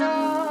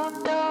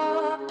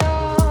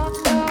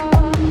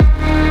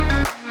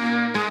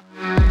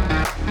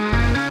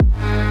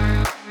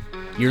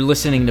You're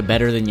listening to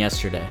Better Than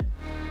Yesterday,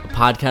 a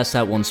podcast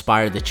that will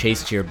inspire the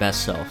chase to your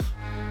best self.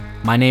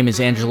 My name is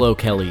Angelo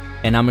Kelly,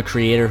 and I'm a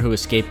creator who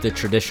escaped the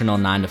traditional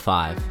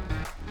 9-to-5.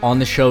 On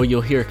the show,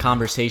 you'll hear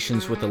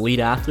conversations with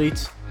elite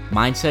athletes,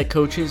 mindset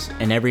coaches,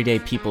 and everyday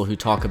people who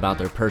talk about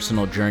their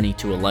personal journey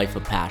to a life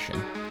of passion.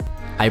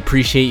 I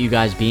appreciate you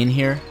guys being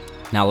here.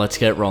 Now let's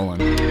get rolling.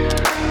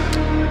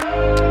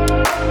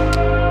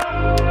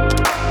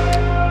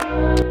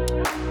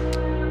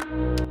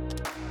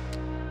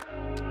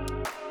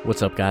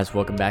 What's up, guys?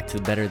 Welcome back to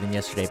the Better Than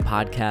Yesterday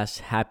podcast.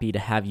 Happy to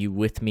have you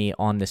with me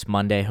on this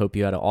Monday. Hope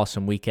you had an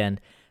awesome weekend.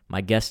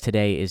 My guest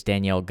today is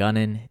Danielle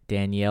Gunnan.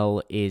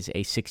 Danielle is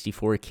a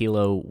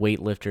 64-kilo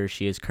weightlifter.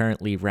 She is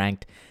currently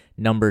ranked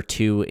number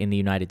 2 in the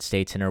United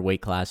States in her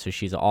weight class, so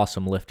she's an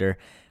awesome lifter.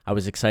 I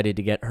was excited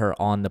to get her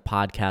on the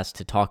podcast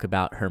to talk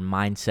about her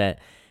mindset,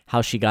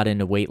 how she got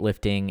into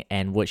weightlifting,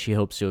 and what she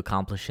hopes to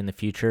accomplish in the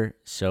future.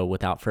 So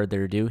without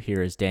further ado,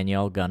 here is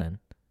Danielle Gunnan.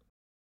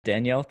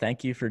 Danielle,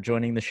 thank you for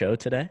joining the show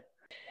today.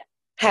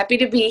 Happy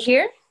to be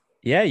here.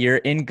 Yeah, you're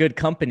in good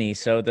company.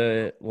 So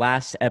the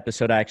last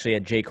episode, I actually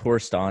had Jake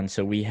Horst on.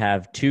 So we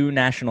have 2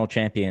 national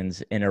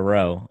champions in a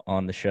row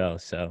on the show.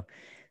 So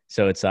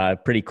it's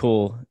pretty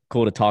cool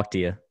to talk to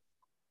you.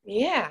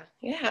 Yeah.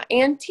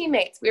 And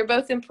teammates. We were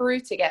both in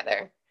Peru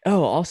together.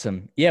 Oh,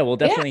 awesome. Yeah, we'll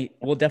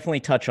definitely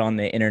touch on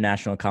the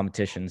international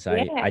competitions.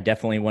 I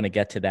definitely want to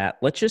get to that.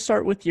 Let's just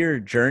start with your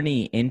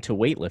journey into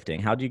weightlifting.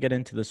 How did you get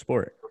into the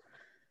sport?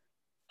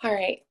 All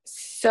right.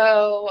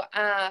 So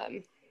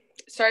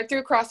started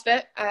through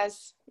CrossFit,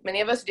 as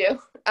many of us do.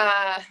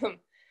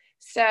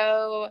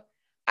 So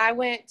I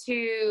went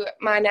to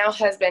my now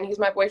husband, he's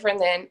my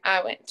boyfriend then,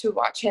 I went to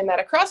watch him at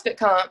a CrossFit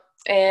comp,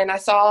 and I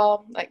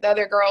saw like the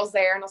other girls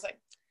there, and I was like,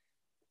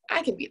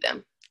 I can beat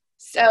them.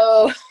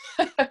 So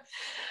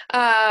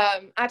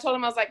I told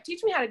him, I was like,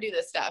 teach me how to do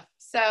this stuff.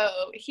 So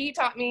he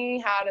taught me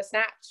how to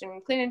snatch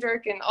and clean and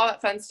jerk and all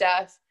that fun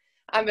stuff.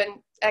 I'm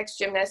an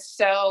ex-gymnast,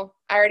 so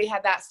I already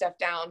had that stuff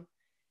down.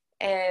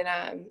 And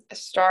I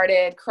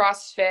started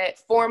CrossFit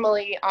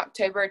formally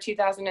October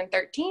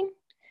 2013.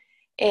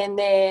 And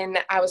then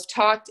I was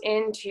talked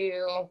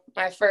into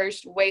my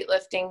first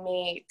weightlifting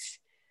meet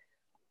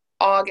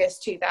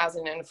August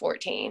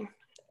 2014.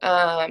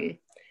 I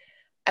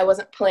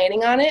wasn't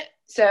planning on it.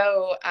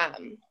 So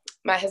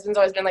my husband's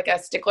always been like a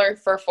stickler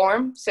for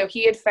form. So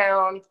he had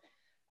found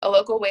a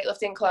local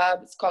weightlifting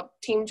club. It's called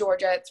Team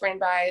Georgia. It's ran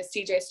by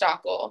CJ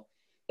Stockel.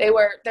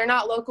 They're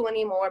not local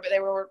anymore, but they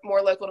were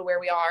more local to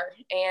where we are.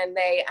 And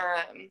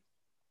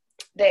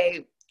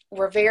they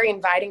were very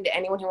inviting to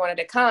anyone who wanted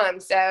to come.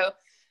 So I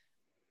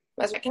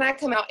was like, can I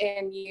come out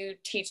and you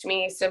teach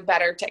me some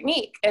better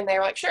technique? And they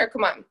were like, sure,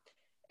 come on.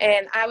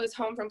 And I was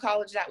home from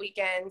college that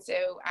weekend,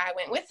 so I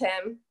went with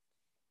him.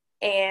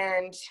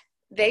 And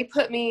they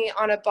put me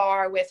on a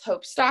bar with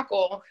Hope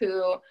Stockel,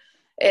 who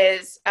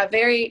is a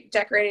very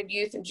decorated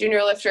youth and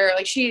junior lifter.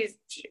 Like she'd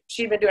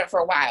been doing it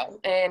for a while,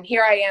 and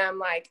here I am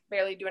like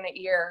barely doing a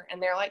year,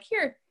 and they're like,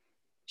 here,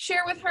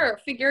 share with her,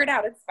 figure it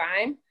out, it's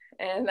fine.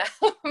 And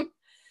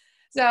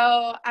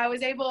so I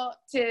was able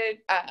to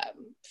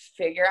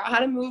figure out how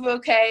to move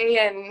okay,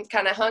 and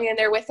kind of hung in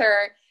there with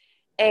her.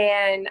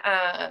 And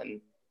I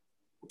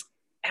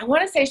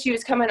want to say she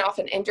was coming off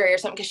an injury or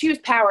something, because she was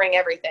powering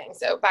everything.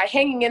 So by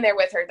hanging in there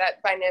with her,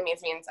 that by no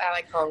means means I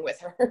like hung with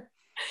her.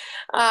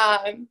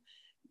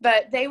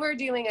 But they were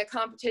doing a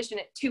competition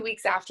 2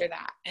 weeks after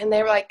that. And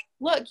they were like,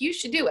 look, you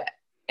should do it.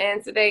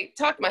 And so they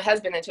talked my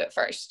husband into it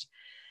first.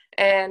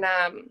 And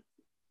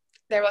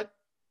they were like,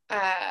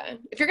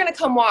 if you're going to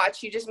come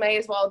watch, you just may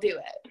as well do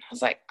it. I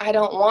was like, I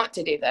don't want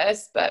to do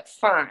this, but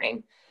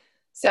fine.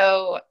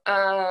 So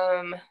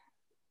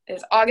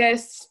it's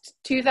August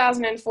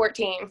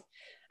 2014.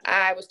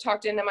 I was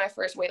talked into my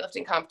first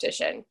weightlifting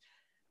competition.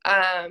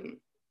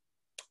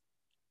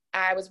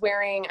 I was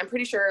wearing, I'm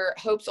pretty sure,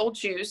 Hope's old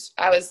shoes.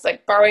 I was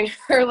like borrowing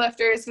her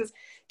lifters, because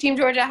Team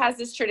Georgia has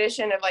this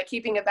tradition of like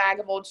keeping a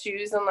bag of old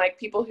shoes, and like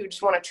people who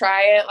just want to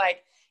try it,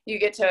 like you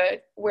get to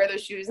wear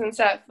those shoes and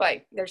stuff.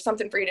 Like there's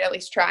something for you to at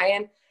least try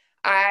in.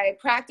 I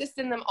practiced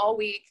in them all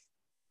week,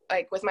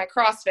 like with my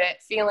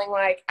CrossFit, feeling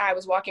like I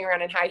was walking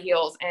around in high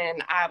heels,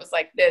 and I was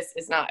like, this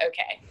is not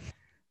okay.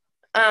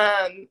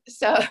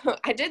 So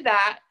I did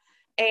that,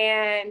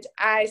 and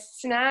I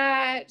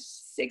snatched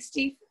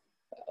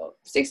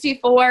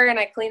 64, and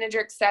I clean and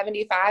jerk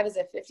 75 as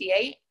a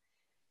 58,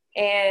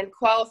 and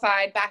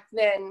qualified. Back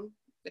then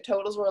the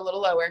totals were a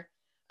little lower.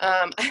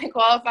 I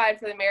qualified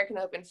for the American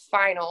Open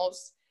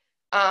finals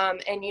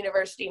and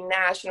University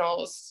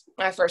Nationals,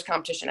 my first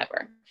competition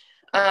ever.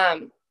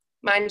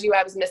 Mind you,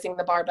 I was missing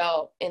the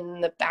barbell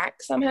in the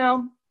back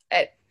somehow.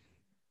 I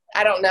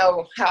don't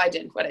know how I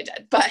did what I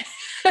did, but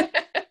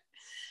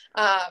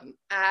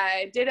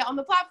I did it on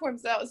the platform,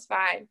 so that was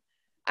fine.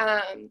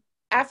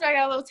 After I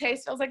got a little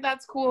taste, I was like,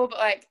 that's cool, but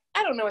like,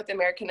 I don't know what the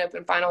American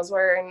Open finals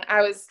were. And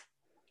I was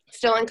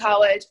still in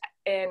college,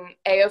 and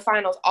AO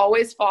finals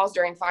always falls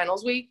during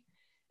finals week.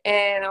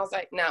 And I was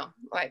like, no,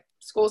 like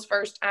school's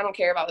first. I don't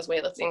care about this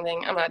weightlifting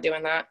thing. I'm not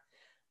doing that.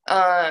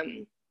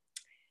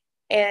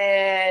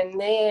 And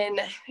then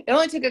it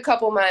only took a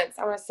couple months.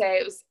 I want to say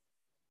it was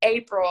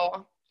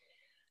April.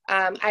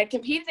 I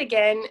competed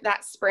again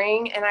that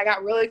spring, and I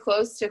got really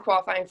close to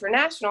qualifying for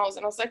nationals.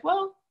 And I was like,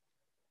 well,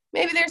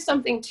 maybe there's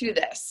something to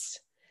this.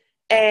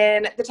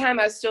 And at the time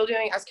I was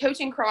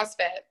coaching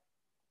CrossFit,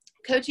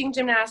 coaching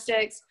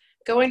gymnastics,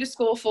 going to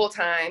school full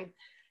time,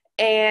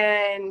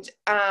 and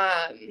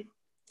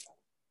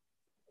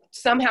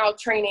somehow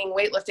training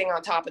weightlifting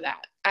on top of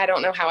that. I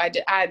don't know how I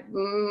did. I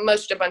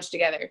mushed a bunch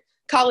together.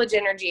 College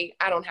energy,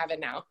 I don't have it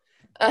now.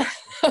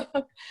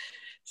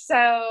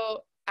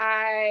 So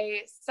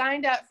I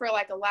signed up for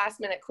like a last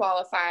minute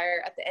qualifier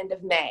at the end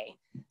of May.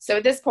 So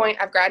at this point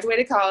I've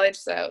graduated college,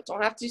 so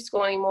don't have to do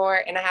school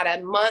anymore. And I had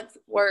a month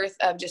worth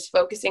of just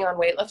focusing on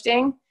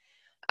weightlifting.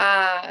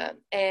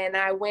 And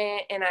I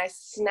went and I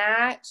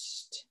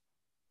snatched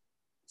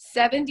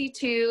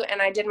 72,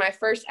 and I did my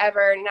first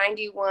ever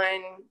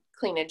 91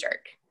 clean and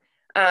jerk.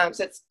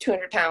 So it's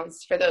 200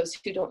 pounds for those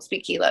who don't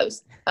speak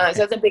kilos.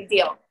 So it's a big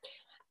deal.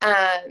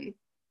 I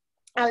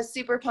was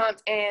super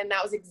pumped, and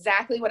that was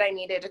exactly what I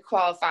needed to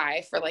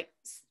qualify for like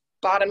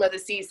bottom of the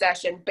C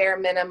session, bare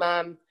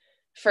minimum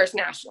first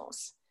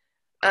nationals.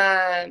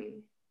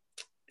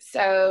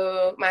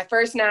 So my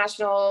first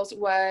nationals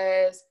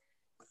was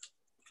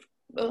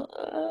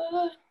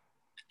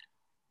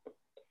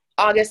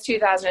August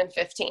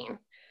 2015.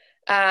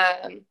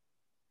 Yeah.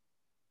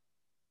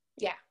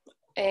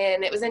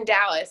 And it was in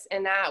Dallas,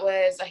 and that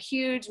was a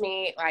huge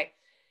meet. Like,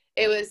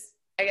 it was,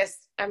 I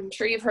guess, I'm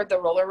sure you've heard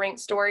the roller rink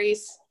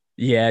stories.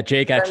 Yeah,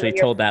 Jake actually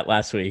told that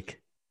last week.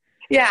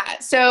 Yeah,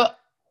 so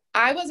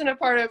I wasn't a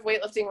part of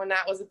weightlifting when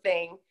that was a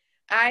thing.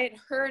 I had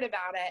heard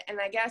about it, and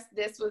I guess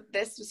this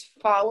was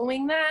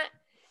following that.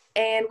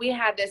 And we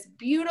had this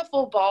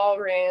beautiful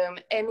ballroom.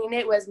 I mean,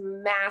 it was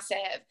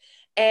massive.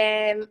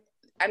 And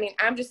I mean,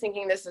 I'm just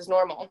thinking this is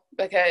normal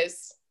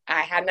because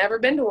I had never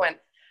been to one.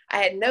 I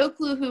had no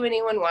clue who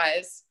anyone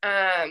was,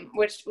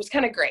 which was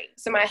kind of great.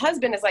 So my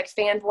husband is like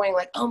fanboying,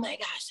 like, oh my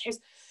gosh,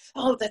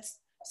 that's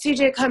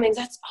CJ Cummings.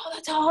 That's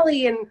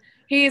Holly. And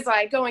he's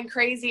like going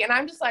crazy. And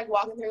I'm just like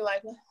walking through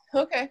like,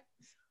 okay,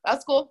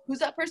 that's cool. Who's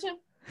that person?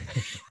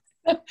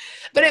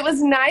 But it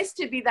was nice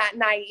to be that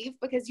naive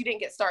because you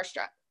didn't get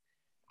starstruck.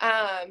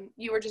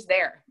 You were just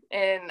there,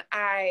 and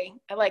I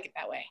like it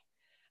that way.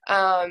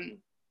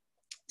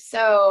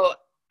 So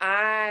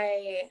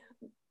I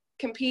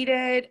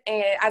competed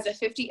as a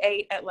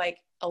 58 at like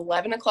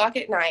 11 o'clock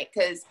at night,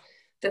 because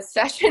the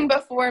session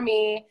before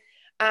me,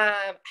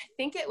 I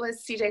think it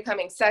was CJ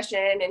Cummings'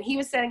 session, and he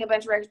was setting a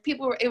bunch of records.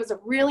 It was a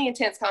really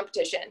intense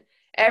competition.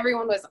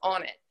 Everyone was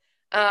on it.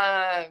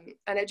 I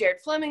know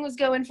Jared Fleming was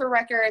going for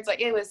records.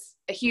 Like, it was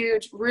a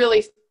huge,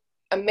 really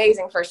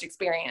amazing first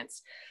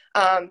experience.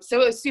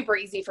 So it was super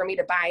easy for me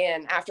to buy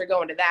in after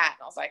going to that.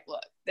 And I was like,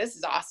 look, this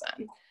is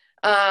awesome.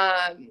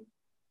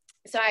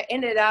 So I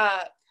ended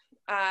up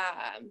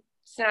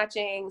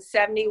snatching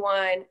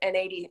 71 and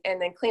 80,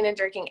 and then clean and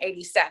jerking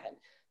 87.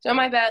 So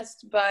my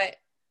best, but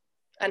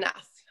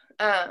enough.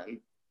 And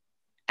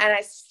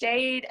I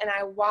stayed and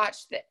I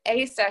watched the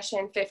A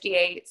session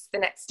 58s the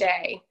next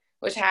day,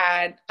 which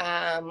had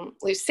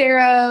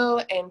Lucero,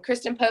 and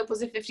Kristen Pope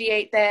was a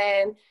 58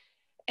 then.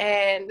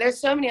 And there's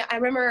so many. I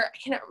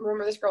cannot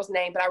remember this girl's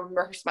name, but I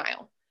remember her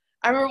smile.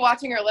 I remember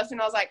watching her lift,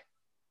 and I was like,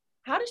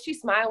 how does she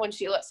smile when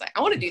she lifts? Like,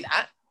 I want to do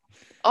that.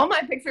 All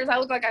my pictures, I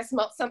look like I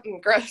smelled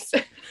something gross.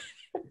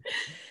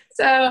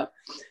 So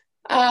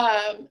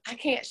I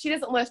can't. She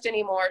doesn't lift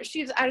anymore. I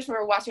just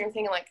remember watching her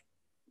thinking like,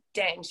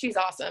 dang, she's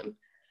awesome.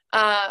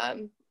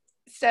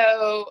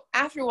 So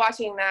after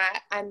watching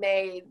that, I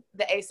made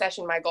the A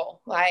session my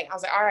goal. Like, I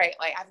was like, all right,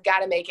 like, I've got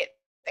to make it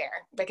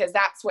there, because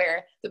that's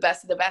where the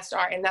best of the best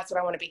are, and that's what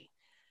I want to be.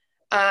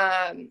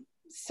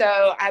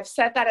 So I've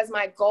set that as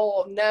my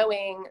goal,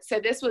 knowing, so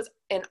this was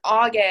in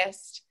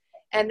August,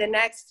 and the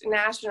next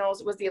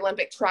nationals was the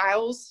Olympic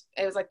trials.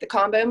 It was like the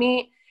combo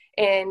meet.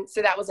 And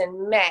so that was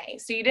in May.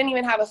 So you didn't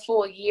even have a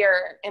full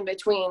year in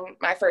between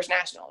my first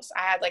nationals.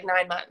 I had like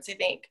 9 months, I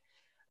think,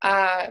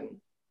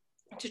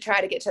 to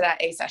try to get to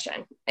that A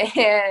session.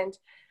 And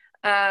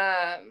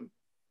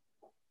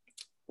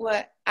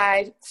what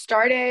I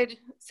started,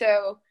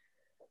 so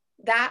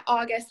that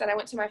August that I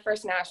went to my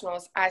first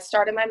nationals, I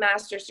started my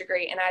master's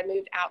degree, and I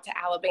moved out to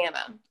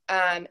Alabama.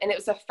 And it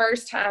was the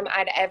first time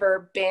I'd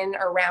ever been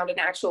around an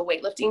actual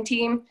weightlifting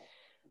team.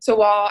 So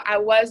while I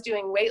was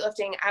doing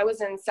weightlifting, I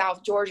was in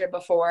South Georgia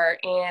before,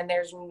 and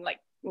there's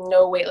like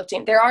no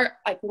weightlifting. There are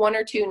like one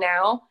or two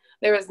now.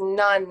 There was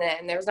none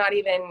then. There was not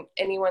even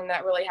anyone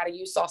that really had a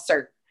USAW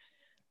cert.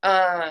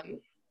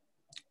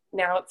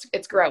 Now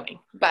it's growing,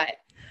 but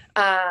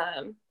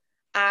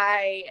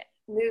I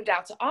moved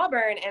out to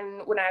Auburn,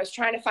 and when I was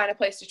trying to find a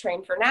place to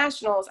train for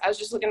nationals, I was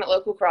just looking at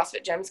local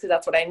CrossFit gyms because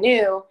that's what I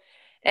knew.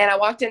 And I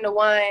walked into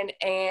one,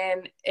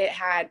 and it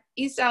had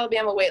East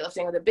Alabama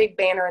weightlifting with a big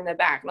banner in the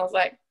back. And I was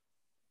like,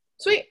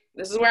 sweet,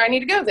 this is where I need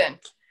to go then.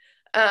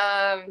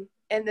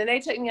 And then they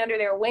took me under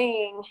their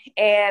wing,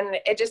 and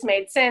it just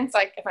made sense.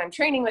 Like, if I'm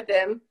training with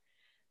them,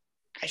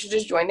 I should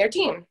just join their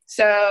team.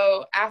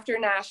 So after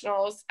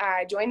nationals,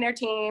 I joined their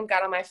team,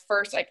 got on my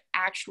first like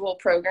actual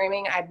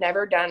programming. I'd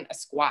never done a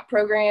squat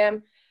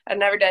program. I'd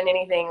never done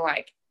anything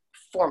like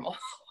formal.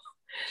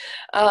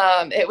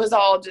 It was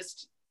all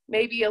just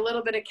maybe a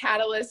little bit of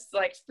catalyst,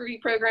 like free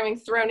programming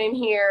thrown in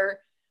here,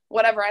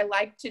 whatever I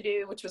liked to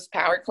do, which was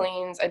power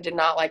cleans. I did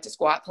not like to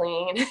squat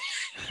clean.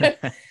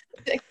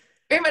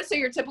 Very much so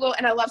your typical,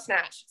 and I love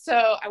snatch.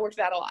 So I worked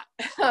that a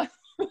lot.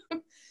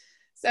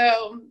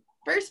 So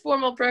first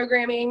formal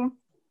programming,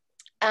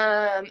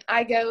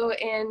 I go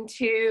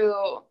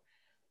into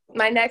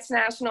my next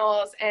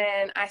nationals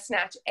and I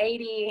snatch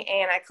 80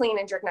 and I clean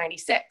and jerk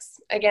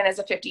 96 again as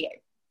a 58.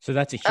 So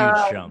that's a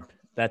huge jump.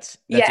 That's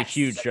yes. a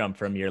huge jump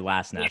from your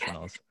last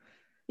nationals.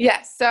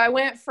 Yes. So I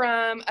went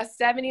from a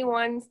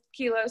 71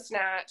 kilo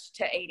snatch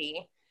to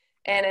 80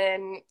 and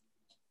then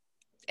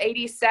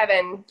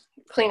 87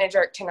 clean and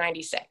jerk to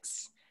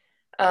 96.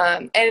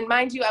 And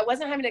mind you, I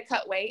wasn't having to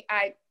cut weight.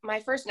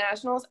 My first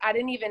nationals, I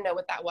didn't even know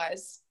what that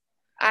was.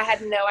 I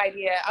had no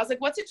idea. I was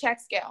like, what's a check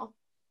scale?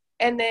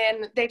 And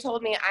then they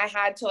told me I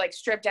had to like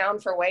strip down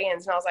for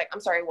weigh-ins. And I was like,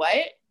 I'm sorry,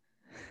 what?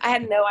 I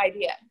had no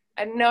idea.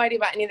 I had no idea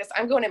about any of this.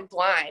 I'm going in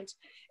blind.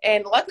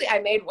 And luckily I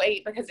made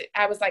weight because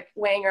I was like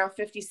weighing around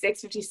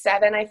 56,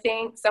 57, I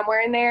think,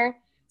 somewhere in there.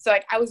 So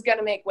like I was going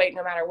to make weight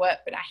no matter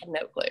what, but I had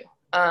no clue.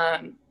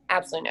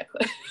 Absolutely no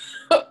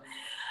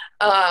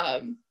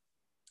clue.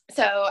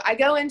 So I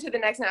go into the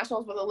next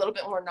nationals with a little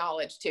bit more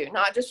knowledge too,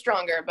 not just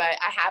stronger, but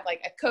I have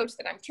like a coach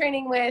that I'm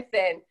training with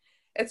and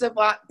it's a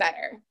lot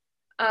better.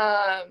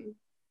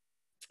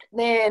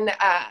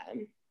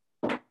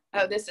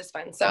 Oh, this is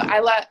fun. So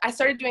I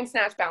started doing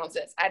snatch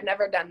balances. I'd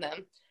never done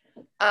them.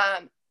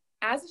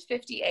 As a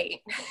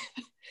 58,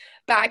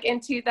 back in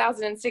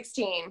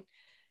 2016,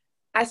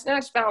 I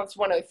snatch balance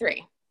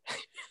 103.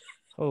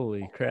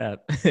 Holy crap.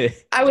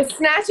 I was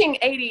snatching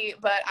 80,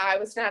 but I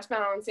was snatch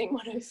balancing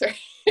 103.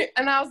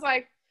 And I was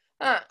like,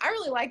 I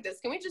really like this.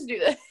 Can we just do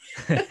this?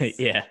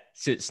 Yeah.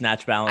 So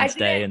snatch balance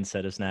day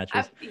instead of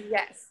snatches.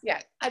 Yes.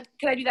 Yeah.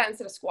 Can I do that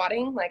instead of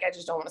squatting? Like, I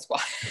just don't want to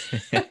squat.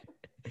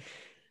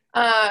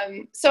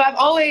 So I've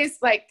always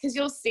like, cause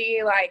you'll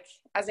see like,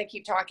 as I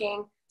keep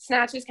talking,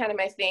 snatch is kind of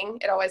my thing.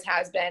 It always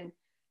has been.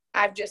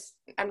 I'm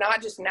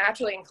not just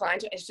naturally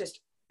inclined to it. It's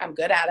just, I'm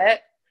good at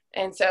it.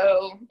 And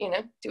so,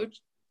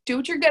 do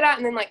what you're good at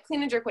and then like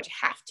clean and jerk what you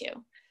have to.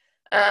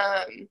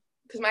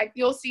 Cause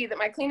you'll see that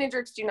my clean and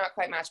jerks do not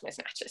quite match my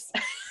snatches.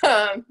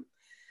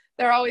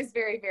 They're always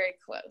very, very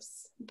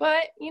close,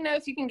 but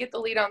if you can get the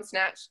lead on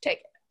snatch,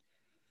 take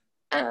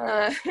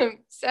it.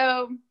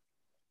 So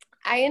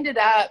I ended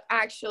up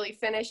actually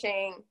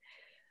finishing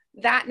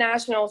that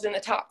nationals in the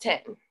top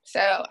 10.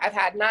 So I've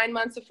had 9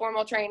 months of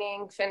formal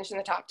training, finished in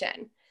the top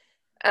 10.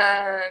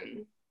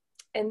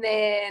 And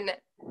then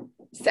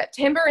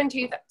September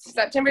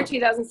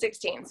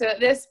 2016. So at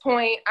this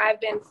point,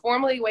 I've been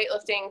formally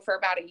weightlifting for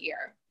about a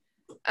year.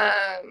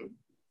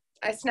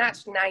 I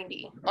snatched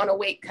 90 on a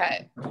weight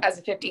cut as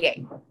a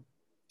 58.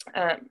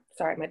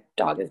 Sorry, my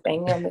dog is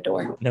banging on the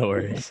door. No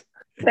worries.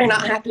 They're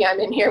not happy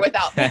I'm in here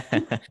without them.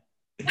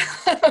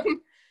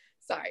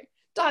 Sorry,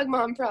 dog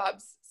mom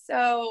probs.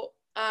 So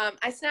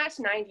I snatched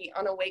 90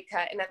 on a weight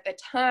cut. And at the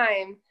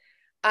time,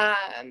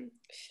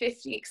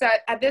 50, because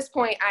at this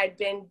point I'd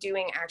been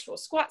doing actual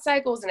squat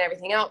cycles and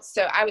everything else.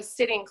 So I was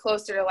sitting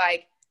closer to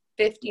like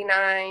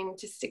 59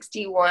 to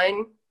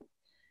 61.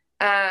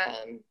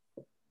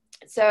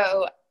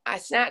 So I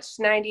snatched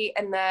 90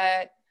 and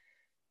the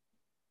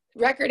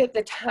record at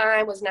the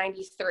time was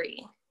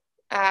 93.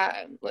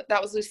 That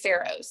was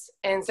Lucero's.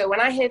 And so when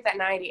I hit that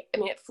 90,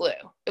 it flew.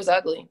 It was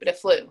ugly, but it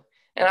flew.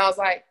 And I was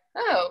like,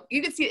 oh,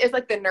 you could see it's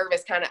like the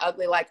nervous kind of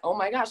ugly, like, oh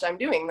my gosh, I'm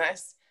doing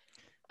this.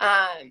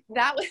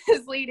 That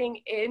was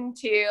leading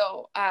into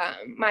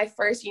my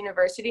first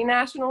university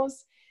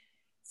nationals.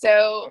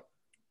 So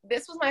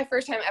this was my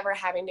first time ever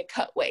having to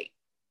cut weight,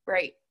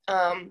 right?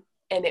 And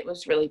it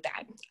was really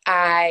bad.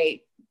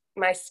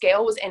 My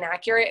scale was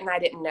inaccurate and I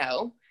didn't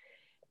know.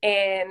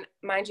 And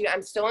mind you,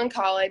 I'm still in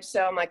college.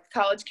 So I'm like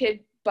college kid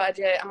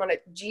budget. I'm on a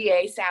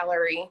GA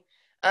salary.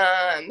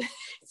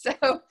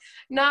 So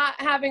not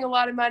having a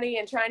lot of money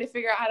and trying to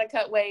figure out how to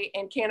cut weight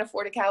and can't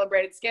afford a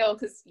calibrated scale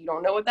because you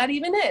don't know what that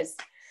even is.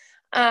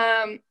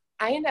 I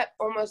ended up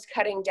almost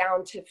cutting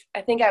down to,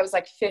 I think I was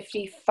like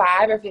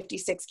 55 or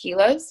 56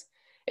 kilos.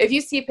 If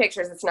you see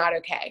pictures, it's not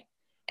okay.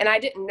 And I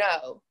didn't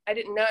know.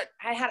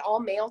 I had all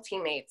male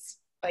teammates.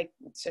 Like,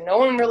 so no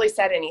one really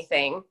said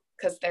anything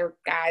because they're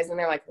guys and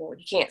they're like, well,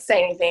 you can't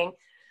say anything.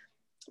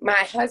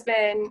 My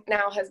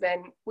now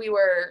husband, we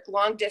were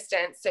long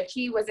distance. So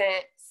he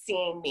wasn't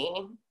seeing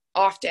me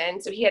often.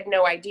 So he had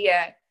no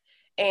idea.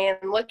 And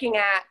looking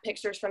at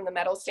pictures from the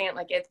medal stand,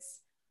 like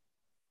it's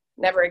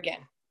never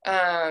again.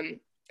 I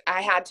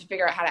had to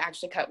figure out how to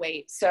actually cut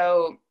weight.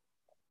 So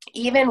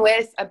even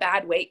with a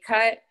bad weight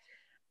cut,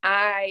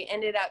 I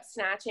ended up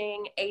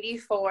snatching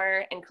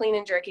 84 and clean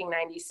and jerking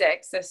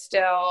 96. So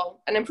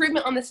still an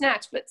improvement on the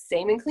snatch, but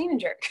same in clean and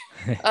jerk.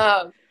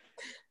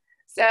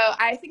 So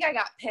I think I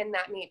got pinned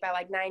that meet by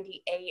like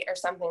 98 or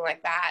something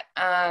like that.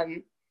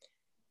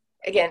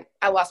 again,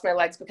 I lost my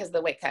legs because of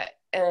the weight cut,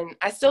 and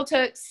I still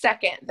took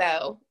second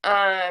though.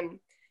 And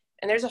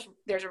there's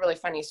a really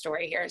funny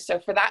story here. So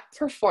for that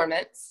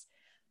performance,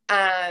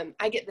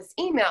 I get this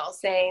email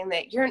saying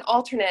that you're an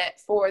alternate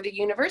for the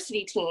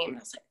university team. I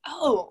was like,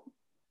 oh,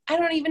 I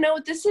don't even know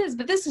what this is,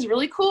 but this is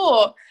really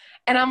cool.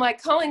 And I'm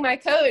like calling my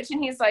coach,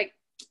 and he's like,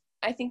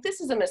 I think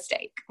this is a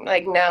mistake. I'm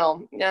like,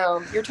 no,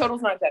 your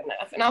total's not good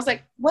enough. And I was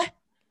like, what?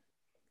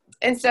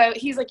 And so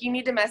he's like, you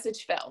need to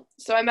message Phil.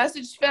 So I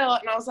messaged Phil,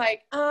 and I was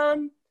like,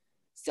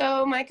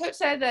 so my coach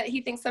said that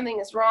he thinks something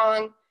is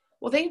wrong.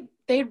 Well,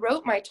 they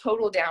wrote my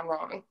total down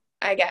wrong,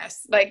 I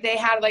guess. Like they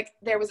had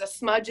there was a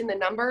smudge in the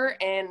number,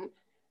 and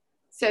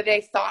so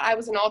they thought I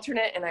was an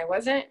alternate and I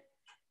wasn't.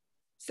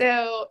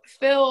 So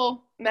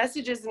Phil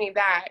messages me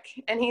back,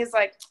 and he's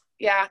like,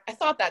 yeah, I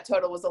thought that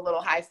total was a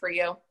little high for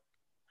you. And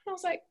I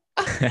was like,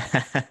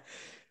 oh,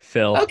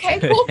 Phil. Okay,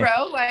 cool,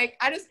 bro. Like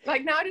I just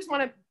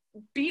want to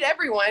beat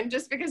everyone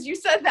just because you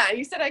said that.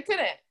 You said I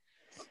couldn't.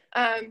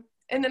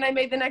 And then I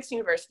made the next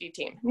university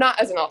team, not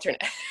as an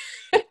alternate.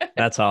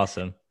 That's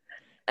awesome.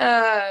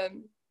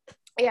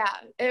 Yeah,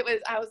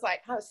 I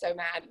was so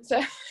mad.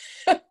 So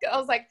I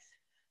was like,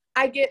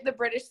 I get the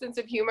British sense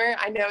of humor.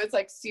 I know it's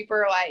like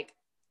super like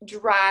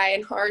dry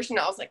and harsh. And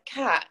I was like,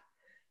 God,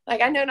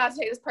 like I know not to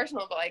take this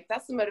personal, but like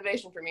that's the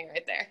motivation for me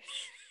right there.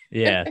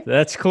 Yeah,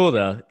 that's cool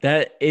though.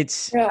 That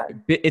it's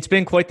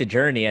been quite the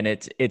journey, and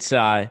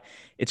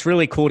it's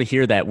really cool to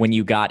hear that when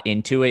you got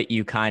into it,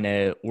 you kind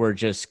of were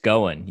just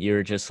going. You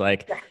were just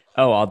like,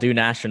 oh, I'll do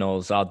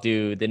nationals, I'll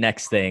do the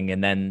next thing,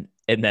 and then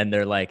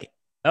they're like,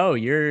 oh,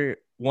 you're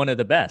one of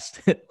the best.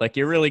 Like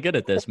you're really good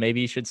at this. Maybe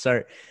you should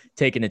start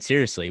taking it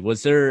seriously.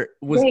 Was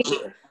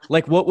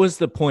like what was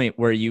the point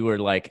where you were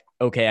like,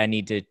 okay, I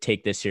need to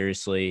take this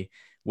seriously?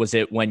 Was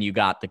it when you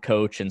got the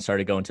coach and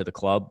started going to the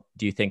club?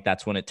 Do you think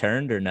that's when it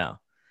turned, or no?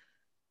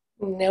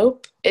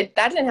 Nope. That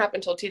didn't happen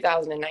until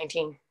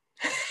 2019.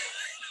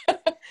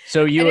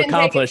 So you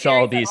accomplished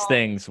all these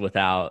things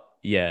without,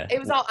 It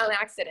was all on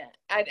accident.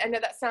 I know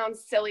that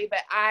sounds silly, but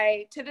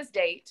I, to this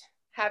date,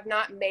 have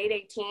not made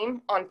a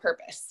team on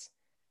purpose.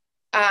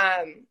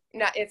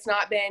 It's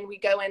not been, we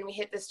go in, we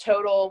hit this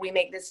total, we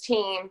make this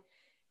team.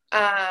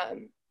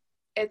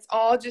 It's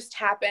all just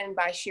happened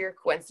by sheer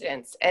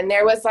coincidence. And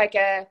there was like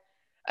a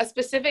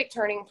specific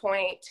turning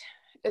point.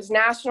 It was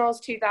Nationals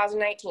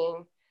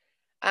 2019.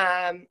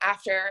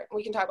 After,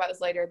 we can talk about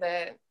this later,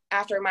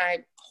 after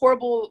my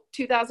horrible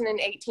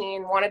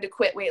 2018, wanted to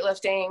quit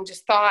weightlifting,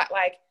 just thought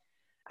like,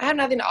 I have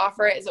nothing to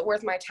offer it. Is it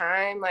worth my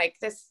time? Like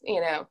this,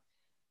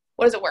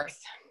 what is it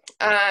worth?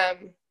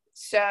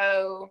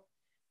 So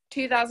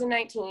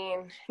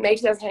 2019, May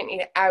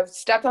 2019, I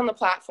stepped on the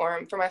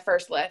platform for my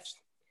first lift,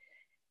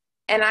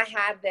 and I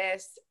had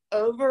this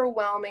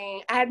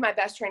overwhelming, I had my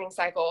best training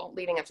cycle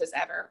leading up to this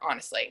ever,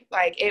 honestly.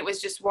 Like it was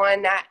just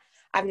one that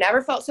I've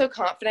never felt so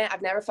confident.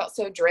 I've never felt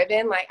so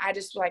driven. Like I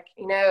just like,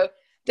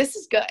 this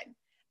is good,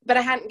 but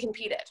I hadn't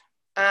competed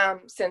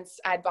since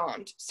I'd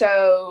bombed.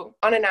 So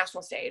on a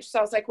national stage. So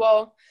I was like,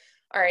 well,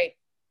 all right,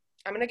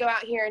 I'm going to go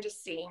out here and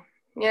just see,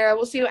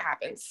 we'll see what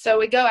happens. So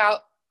we go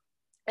out,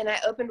 and I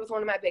opened with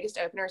one of my biggest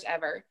openers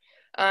ever.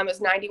 It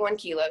was 91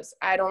 kilos.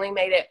 I'd only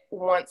made it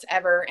once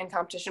ever in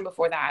competition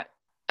before that.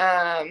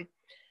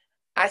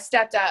 I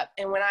stepped up,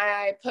 and when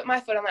I put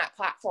my foot on that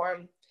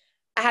platform,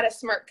 I had a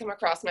smirk come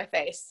across my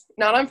face,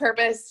 not on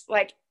purpose.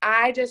 Like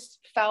I just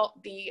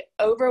felt the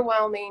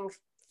overwhelming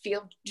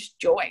feel, just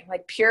joy,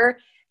 like pure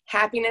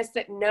happiness,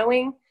 that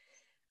knowing, I'm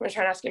going to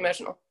try not to get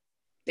emotional,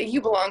 that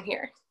you belong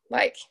here.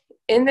 Like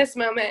in this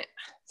moment,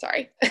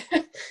 sorry,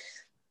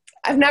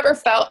 I've never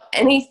felt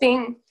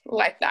anything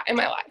like that in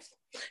my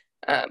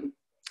life.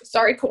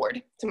 Sorry,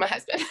 Cord, to my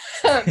husband.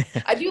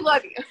 I do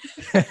love you.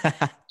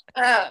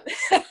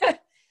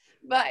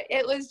 But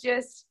it was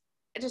just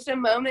a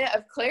moment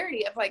of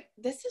clarity of like,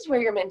 this is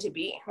where you're meant to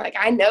be. Like,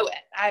 I know it.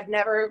 I've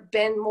never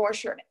been more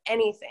sure of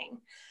anything.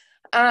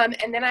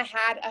 And then I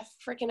had a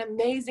freaking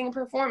amazing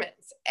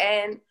performance,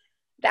 and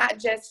that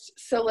just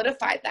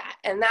solidified that.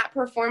 And that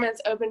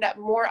performance opened up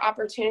more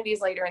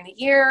opportunities later in the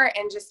year,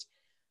 and just,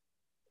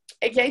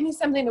 it gave me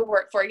something to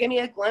work for. It gave me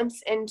a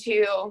glimpse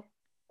into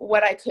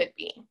what I could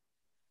be.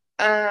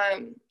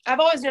 I've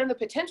always known the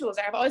potential was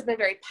there. I've always been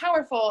very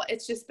powerful.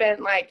 It's just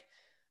been like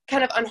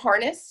kind of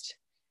unharnessed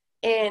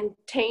and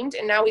tamed,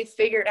 and now we've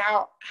figured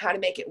out how to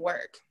make it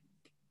work.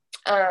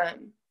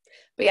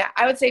 But yeah,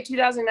 I would say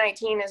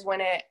 2019 is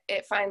when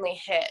it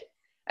finally hit.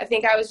 I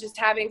think I was just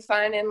having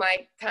fun and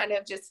like kind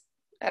of just,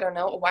 I don't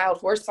know, a wild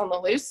horse on the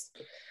loose.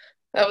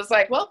 I was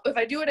like, well, if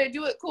I do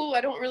it cool.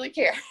 I don't really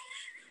care.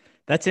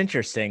 That's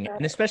interesting.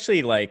 And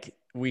especially like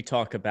we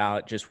talk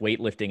about just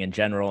weightlifting in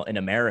general in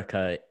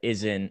America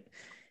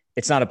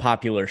it's not a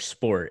popular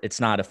sport.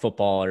 It's not a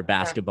football or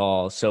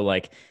basketball. Yeah. So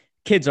like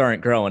kids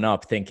aren't growing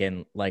up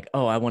thinking like,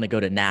 oh, I want to go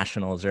to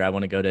nationals or I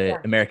want to go to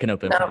American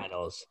Open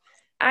finals.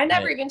 I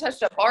never even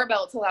touched a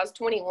barbell till I was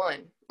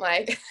 21.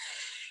 Like,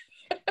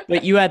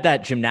 but you had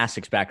that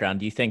gymnastics background.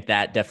 Do you think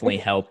that definitely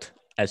helped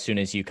as soon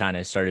as you kind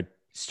of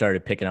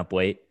started picking up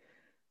weight?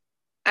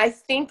 I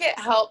think it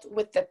helped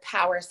with the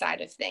power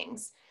side of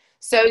things.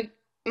 So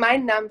my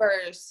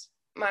numbers,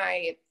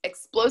 my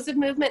explosive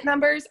movement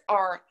numbers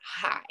are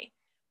high.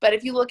 But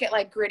if you look at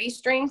like gritty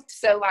strength,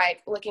 so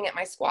like looking at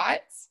my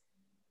squats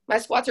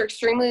are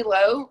extremely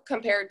low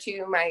compared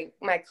to my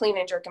clean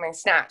and jerk and my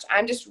snatch.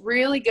 I'm just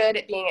really good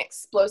at being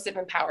explosive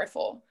and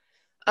powerful.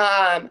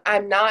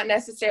 I'm not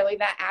necessarily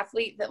that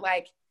athlete that,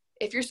 like,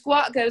 if your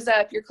squat goes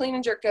up, your clean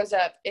and jerk goes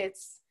up,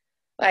 it's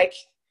like,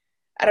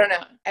 I don't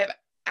know.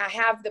 I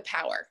have the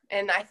power.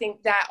 And I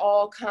think that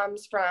all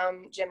comes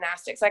from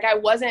gymnastics. Like, I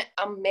wasn't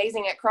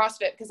amazing at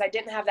CrossFit because I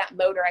didn't have that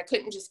motor. I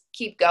couldn't just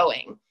keep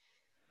going.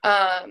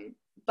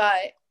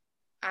 But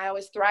I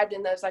always thrived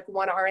in those like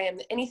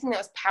 1RM, anything that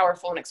was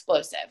powerful and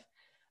explosive.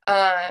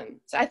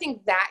 So I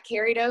think that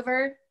carried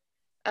over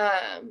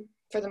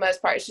for the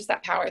most part. It's just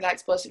that power, that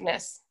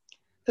explosiveness.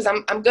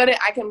 Because I'm good at,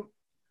 I can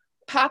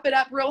pop it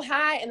up real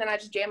high and then I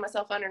just jam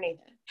myself underneath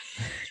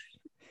it.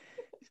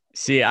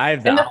 See, I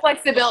have and the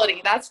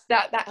flexibility.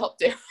 That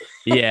helped too.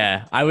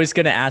 Yeah, I was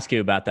going to ask you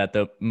about that,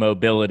 the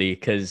mobility,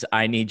 because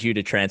I need you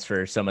to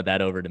transfer some of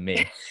that over to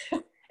me.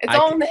 It's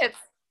all in the hips.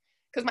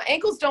 Because my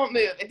ankles don't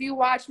move. If you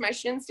watch, my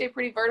shins stay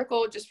pretty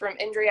vertical just from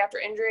injury after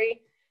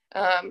injury.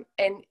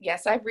 And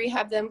yes, I've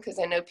rehabbed them because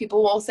I know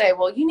people will say,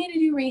 well, you need to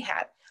do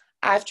rehab.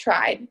 I've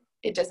tried.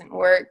 It doesn't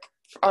work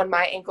on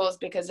my ankles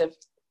because of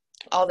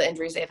all the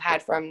injuries they've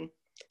had from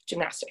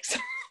gymnastics.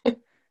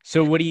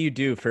 So what do you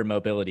do for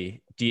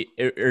mobility?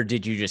 Or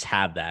did you just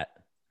have that?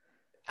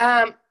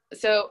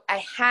 So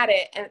I had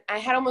it, and I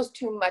had almost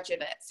too much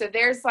of it. So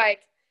there's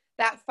like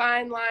that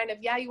fine line of,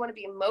 yeah, you want to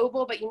be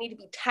mobile, but you need to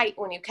be tight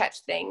when you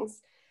catch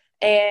things.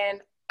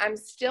 And I'm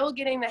still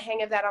getting the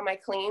hang of that on my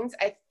cleans.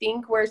 I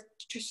think we're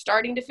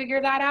starting to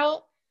figure that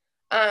out.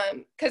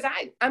 Cause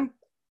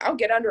I'll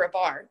get under a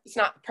bar. It's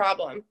not a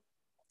problem.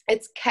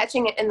 It's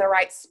catching it in the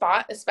right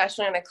spot,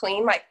 especially on a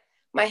clean. Like,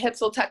 my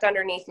hips will tuck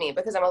underneath me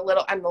because I'm a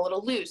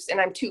little loose and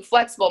I'm too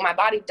flexible. My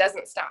body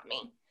doesn't stop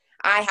me.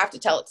 I have to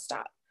tell it to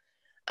stop.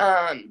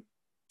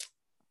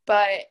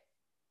 But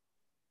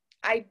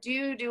I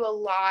do a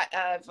lot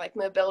of like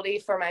mobility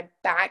for my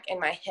back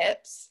and my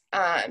hips.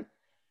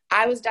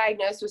 I was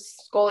diagnosed with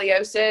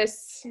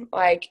scoliosis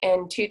like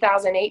in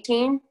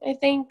 2018, I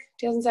think,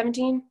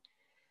 2017.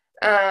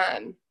 I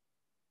think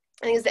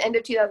it was the end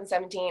of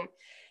 2017.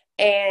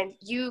 And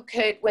you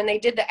could, when they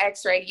did the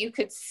x-ray, you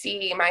could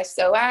see my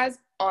psoas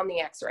on the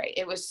x-ray.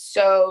 It was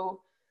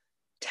so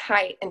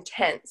tight and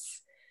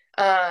tense.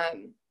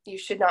 You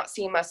should not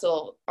see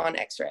muscle on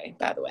x-ray,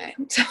 by the way.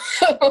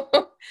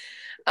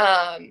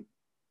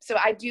 So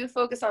I do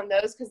focus on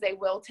those because they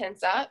will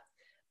tense up,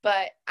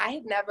 but I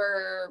have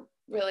never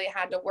really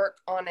had to work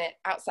on it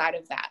outside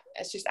of that.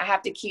 It's just, I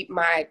have to keep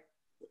my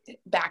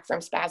back from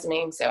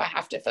spasming. So I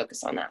have to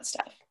focus on that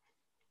stuff.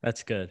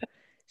 That's good.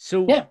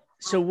 So, yeah.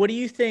 So what do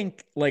you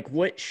think, like,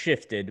 what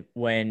shifted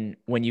when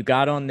you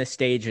got on the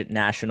stage at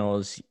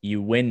nationals,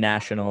 you win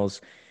nationals?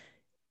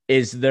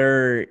 Is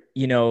there,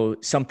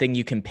 something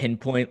you can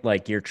pinpoint,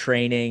 like your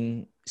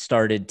training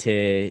started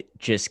to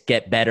just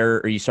get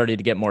better or you started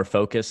to get more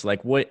focused?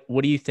 Like, what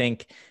do you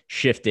think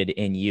shifted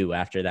in you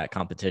after that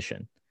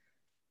competition?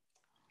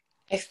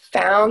 I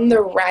found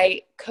the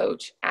right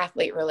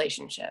coach-athlete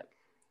relationship.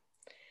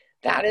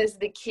 That is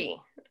the key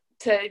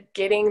to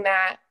getting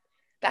that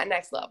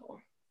next level.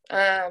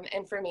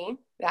 And for me,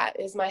 that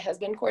is my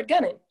husband, Cord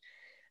Gunnan.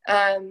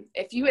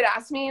 If you had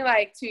asked me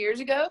like 2 years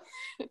ago,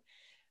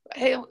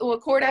 hey, will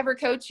Cord ever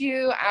coach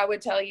you? I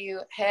would tell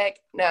you, heck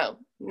no,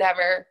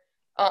 never.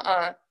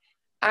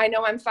 I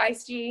know I'm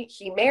feisty.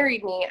 He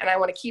married me and I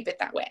want to keep it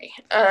that way.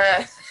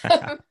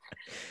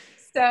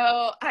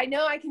 So I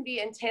know I can be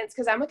intense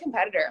because I'm a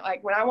competitor.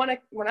 Like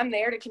when I'm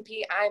there to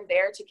compete, I'm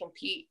there to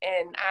compete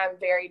and I'm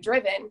very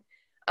driven.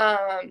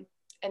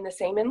 And the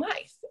same in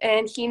life.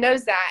 And he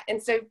knows that.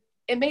 And so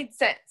it made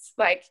sense.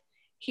 Like,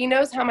 he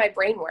knows how my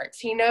brain works.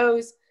 He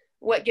knows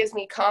what gives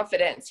me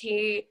confidence.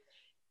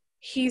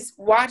 He's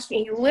watched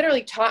me. He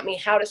literally taught me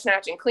how to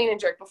snatch and clean and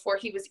jerk before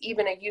he was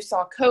even a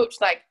USAW coach.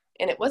 Like,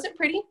 and it wasn't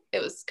pretty. It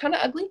was kind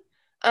of ugly.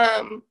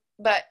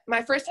 But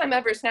my first time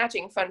ever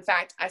snatching, fun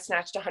fact, I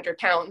snatched 100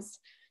 pounds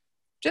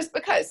just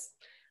because.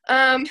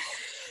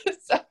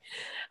 So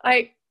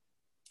like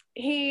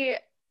he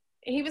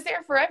was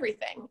there for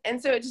everything.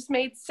 And so it just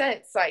made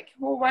sense. Like,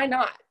 well, why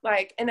not?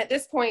 Like, and at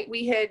this point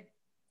we had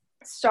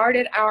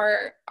started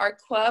our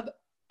club,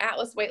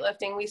 Atlas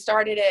Weightlifting. We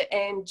started it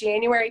in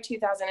January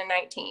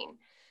 2019.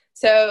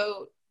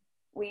 So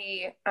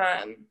we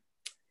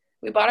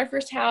bought our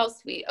first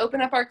house, we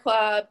opened up our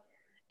club,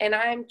 and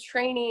I'm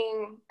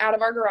training out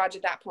of our garage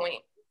at that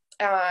point.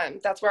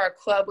 That's where our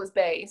club was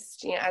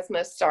based, as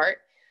most start.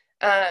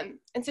 And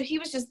so he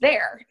was just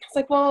there. I was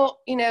like,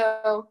 well,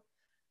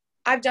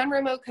 I've done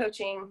remote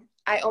coaching.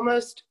 I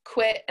almost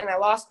quit and I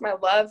lost my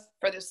love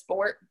for the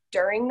sport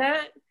during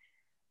that.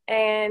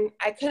 And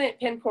I couldn't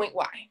pinpoint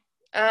why.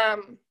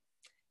 And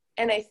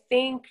I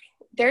think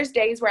there's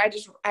days where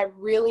I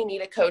really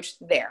need a coach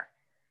there.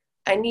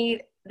 I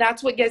need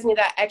that's what gives me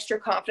that extra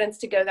confidence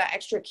to go that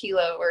extra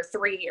kilo or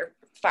 3 or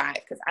 5,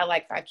 because I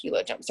like 5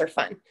 kilo jumps. They're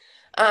fun.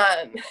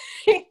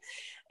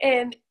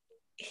 And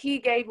he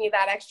gave me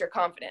that extra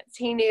confidence.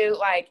 He knew,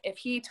 like, if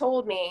he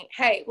told me,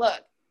 hey,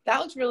 look, that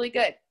looks really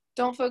good.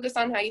 Don't focus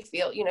on how you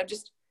feel,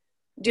 just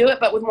do it,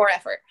 but with more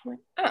effort. I'm like,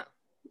 oh,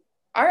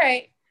 all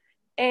right.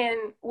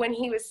 And when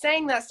he was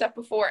saying that stuff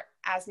before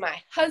as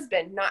my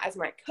husband, not as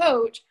my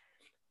coach,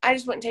 I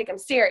just wouldn't take him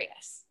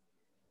serious.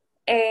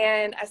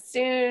 And as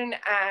soon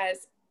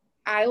as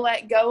I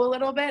let go a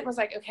little bit and was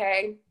like,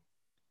 okay,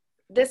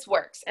 this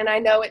works. And I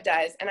know it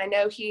does. And I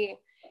know he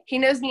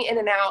knows me in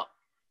and out,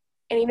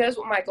 and he knows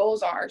what my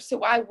goals are. So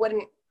why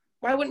wouldn't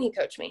he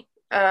coach me?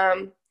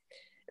 And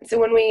so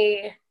when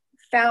we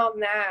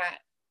found that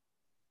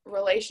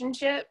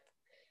relationship,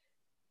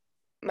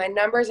 my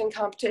numbers in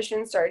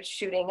competition started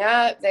shooting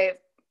up. They've,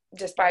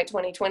 despite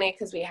 2020,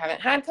 because we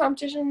haven't had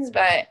competitions,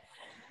 but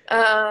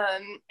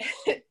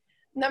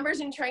numbers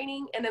in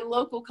training and then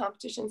local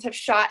competitions have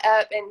shot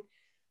up, and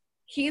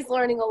he's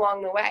learning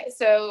along the way.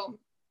 So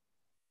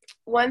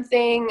one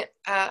thing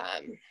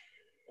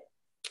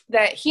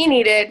that he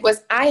needed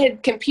was, I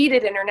had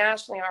competed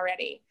internationally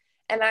already,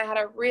 and I had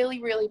a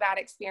really, really bad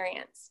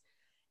experience.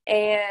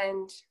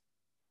 And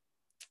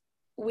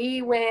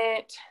we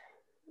went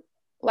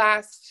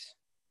last,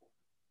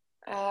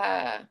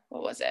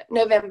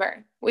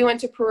 November. We went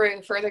to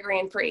Peru for the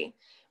Grand Prix.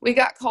 We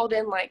got called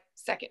in like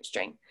second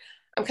string.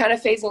 I'm kind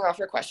of phasing off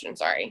your question.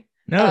 Sorry.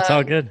 No, it's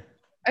all good.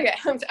 Okay.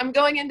 I'm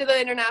going into the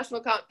international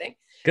comp thing.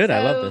 Good. So,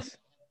 I love this.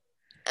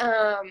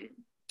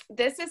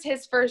 This is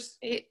his first,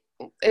 it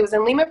was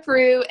in Lima,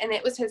 Peru, and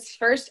it was his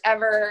first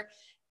ever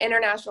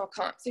international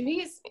comp. So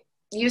he's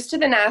used to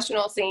the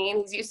national scene.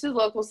 He's used to the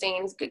local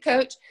scene. He's a good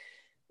coach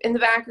in the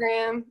back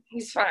room.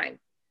 He's fine.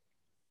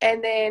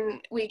 And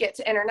then we get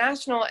to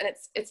international, and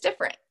it's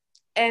different.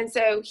 And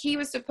so he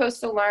was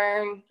supposed to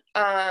learn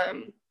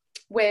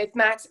with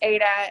Max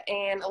Ada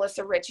and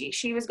Alyssa Ritchie.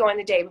 She was going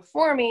the day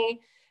before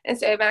me, and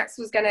so Max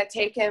was going to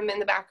take him in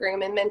the back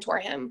room and mentor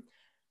him.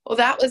 Well,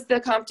 that was the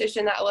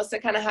competition that Alyssa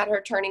kind of had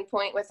her turning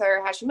point with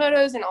her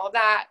Hashimoto's and all of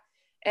that.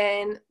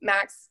 And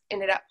Max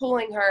ended up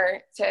pulling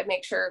her to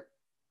make sure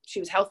she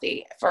was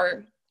healthy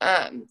for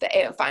the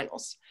AO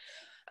finals.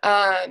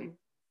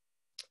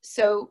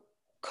 So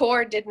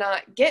Core did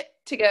not get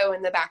to go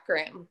in the back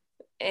room,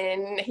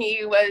 and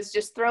he was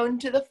just thrown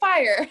to the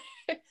fire,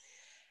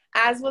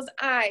 as was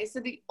I. So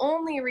the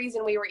only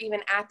reason we were even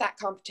at that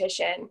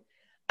competition,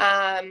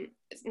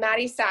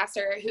 Maddie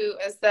Sasser, who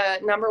is the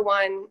number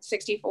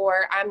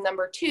 164, I'm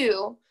number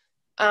 2.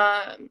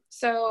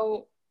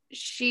 So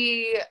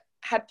she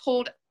had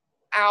pulled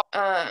out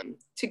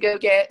to go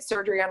get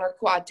surgery on her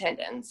quad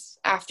tendons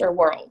after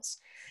Worlds.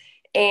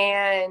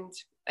 And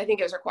I think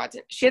it was her quad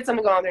tendon. She had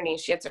something going on with her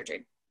knees. She had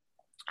surgery.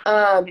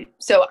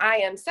 So I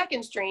am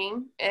second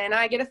string, and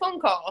I get a phone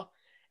call,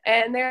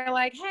 and they're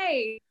like,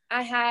 hey,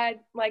 I had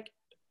like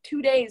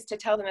 2 days to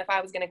tell them if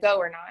I was going to go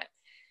or not.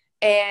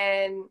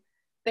 And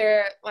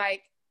they're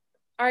like,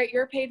 all right,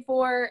 you're paid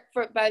for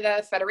by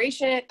the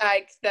federation,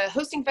 like the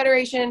hosting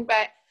federation,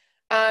 but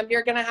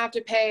you're going to have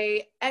to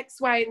pay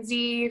X, Y, and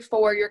Z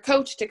for your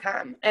coach to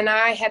come. And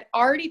I had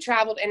already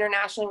traveled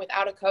internationally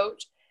without a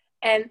coach,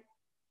 and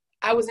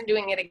I wasn't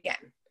doing it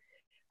again.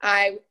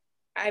 I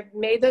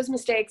made those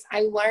mistakes.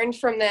 I learned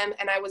from them,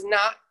 and I was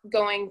not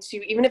going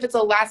to, even if it's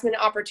a last minute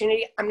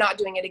opportunity, I'm not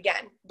doing it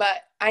again,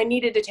 but I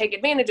needed to take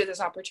advantage of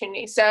this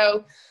opportunity.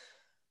 So,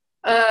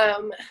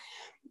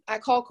 I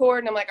call Cord,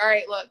 and I'm like, all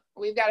right, look,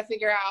 we've got to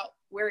figure out,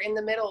 we're in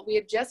the middle. We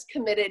had just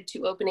committed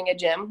to opening a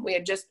gym. We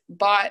had just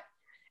bought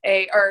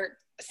or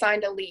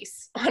signed a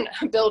lease on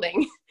a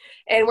building,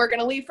 and we're going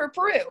to leave for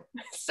Peru.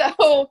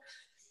 So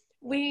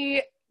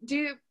we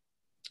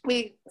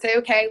say,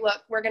 okay,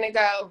 look, we're going to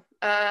go.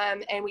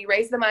 And we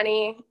raise the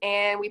money,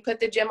 and we put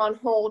the gym on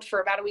hold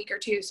for about a week or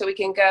 2 so we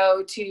can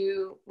go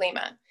to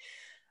Lima.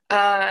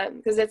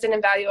 Because it's an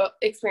invaluable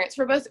experience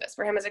for both of us,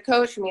 for him as a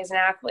coach, for me as an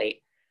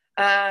athlete.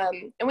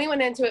 And we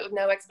went into it with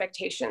no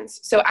expectations.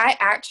 So I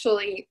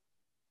actually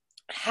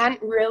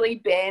hadn't really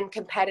been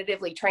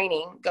competitively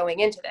training going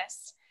into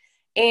this.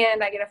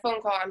 And I get a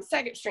phone call. I'm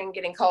second string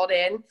getting called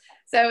in.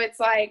 So it's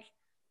like,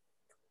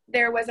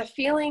 there was a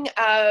feeling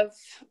of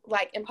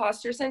like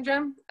imposter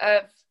syndrome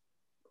of,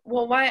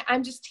 well, why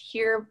I'm just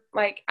here.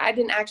 Like, I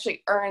didn't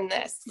actually earn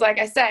this. Like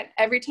I said,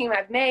 every team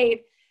I've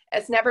made,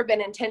 it's never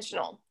been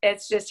intentional.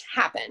 It's just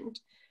happened.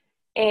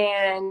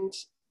 And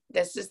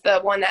this is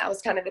the one that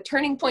was kind of the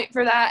turning point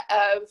for that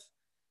of,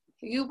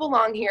 you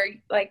belong here.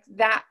 Like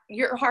that,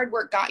 your hard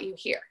work got you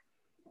here.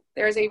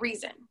 There's a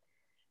reason.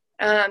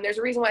 There's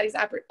a reason why these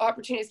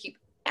opportunities keep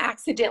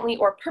accidentally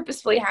or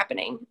purposefully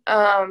happening.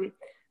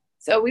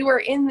 So we were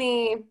in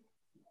the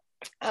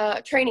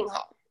training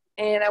hall,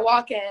 and I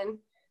walk in,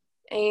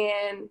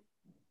 and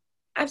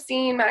I've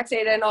seen Max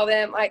Ada and all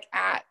them like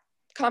at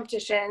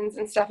competitions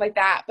and stuff like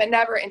that, but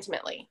never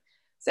intimately.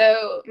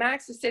 So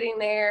Max is sitting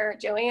there,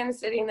 Joanne is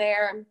sitting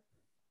there,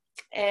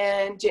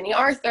 and Jenny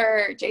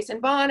Arthur,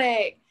 Jason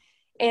Bonnick,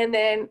 and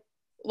then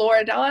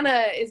Laura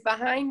Donna is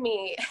behind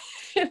me.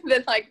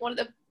 been like one of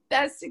the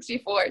best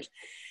 64s.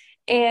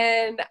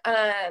 And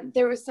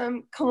there was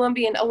some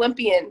Colombian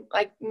Olympian,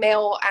 like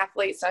male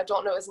athlete. So I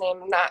don't know his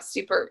name. I'm not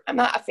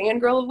a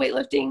fangirl of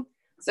weightlifting,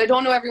 so I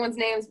don't know everyone's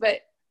names,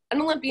 but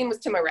an Olympian was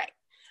to my right.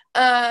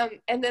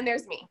 And then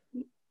there's me.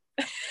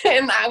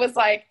 And I was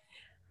like,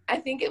 I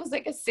think it was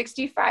like a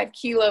 65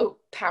 kilo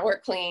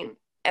power clean,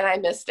 and I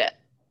missed it.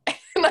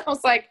 And I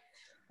was like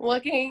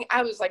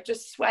I was like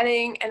just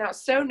sweating, and I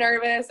was so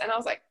nervous. And I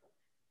was like,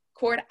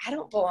 Cord, I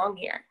don't belong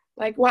here.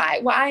 Like, why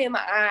am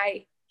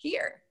I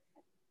here?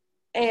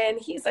 And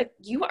he's like,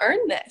 you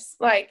earned this.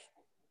 Like,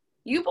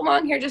 you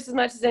belong here just as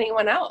much as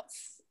anyone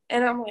else.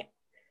 And I'm like,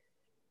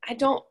 I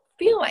don't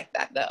feel like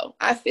that though.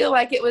 I feel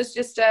like it was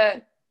just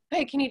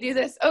hey, can you do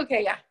this?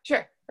 Okay, yeah,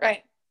 sure.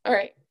 Right. All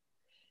right.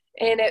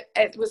 And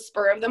it was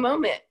spur of the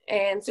moment.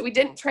 And so we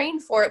didn't train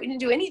for it. We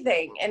didn't do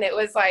anything. And it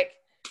was like,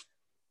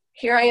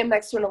 here I am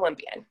next to an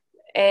Olympian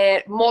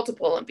and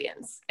multiple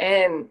Olympians,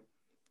 and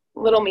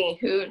little me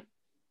who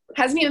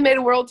hasn't even made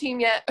a world team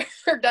yet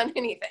or done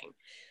anything.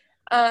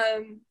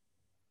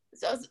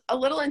 So I was a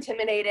little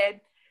intimidated.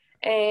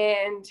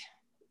 And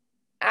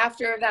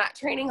after that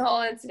training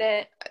hall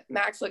incident,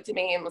 Max looked at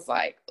me and was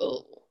like,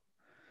 oh,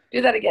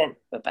 do that again,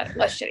 but better,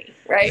 less shitty,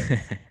 right?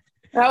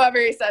 However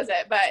he says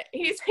it, but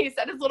he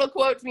said his little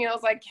quote to me, and I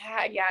was like,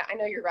 yeah, I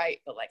know you're right,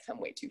 but like, I'm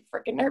way too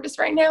freaking nervous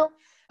right now.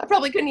 I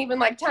probably couldn't even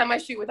like tie my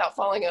shoe without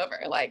falling over.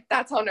 Like,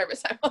 that's how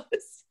nervous I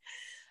was.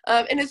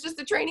 And it's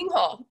just a training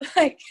hall.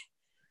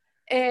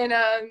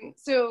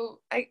 So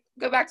I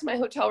go back to my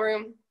hotel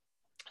room.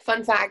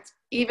 Fun fact,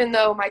 even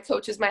though my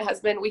coach is my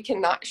husband, we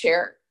cannot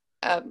share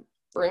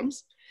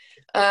rooms.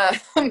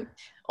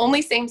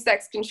 Only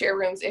same-sex can share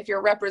rooms if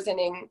you're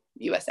representing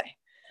USA.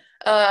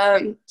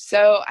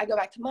 So I go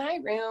back to my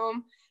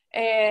room,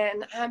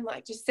 and I'm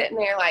like just sitting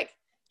there, like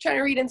trying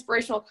to read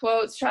inspirational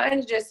quotes, trying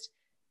to just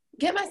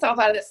get myself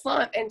out of this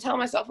slump and tell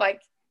myself,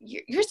 like,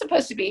 you're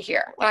supposed to be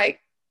here. Like,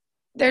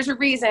 there's a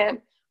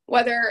reason,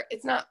 whether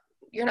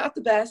you're not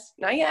the best,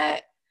 not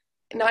yet,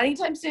 not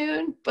anytime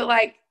soon, but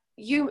like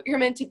you're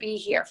meant to be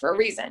here for a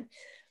reason.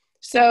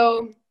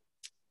 So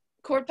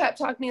Cord pep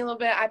talked me a little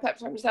bit. I pep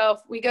talked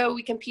myself. We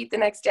compete the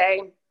next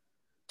day.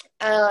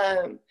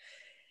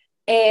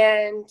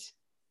 And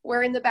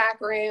we're in the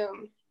back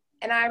room,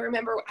 and I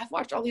remember I've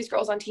watched all these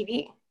girls on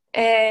TV,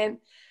 and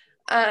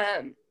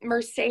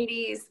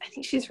Mercedes, I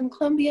think she's from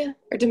Colombia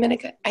or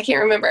Dominica, I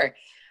can't remember.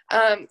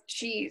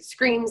 She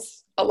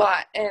screams a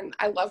lot, and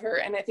I love her,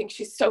 and I think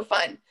she's so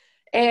fun.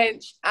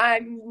 And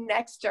I'm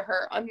next to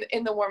her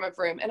in the warm-up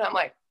room, and I'm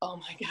like, oh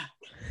my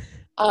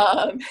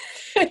God.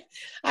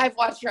 I've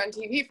watched her on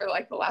TV for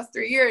like the last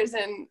 3 years,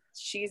 and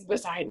she's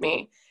beside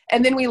me.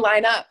 And then we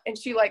line up, and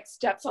she like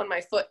steps on my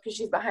foot because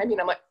she's behind me,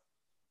 and I'm like,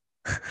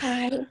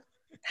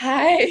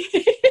 hi.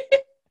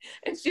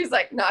 And she's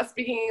like not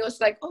speaking English,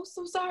 like, oh,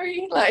 so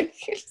sorry. Like,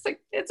 it's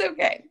like, it's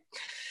okay.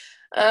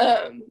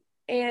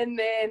 And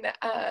then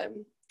I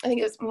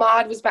think it was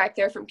Maud was back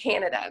there from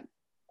Canada,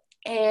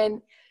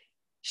 and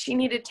she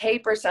needed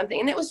tape or something.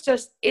 And it was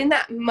just in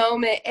that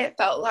moment, it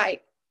felt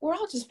like we're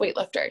all just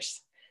weightlifters.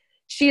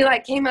 She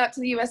like came up to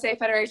the USA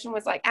Federation,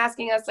 was like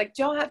asking us, like,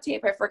 do y'all have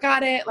tape? I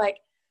forgot it. Like,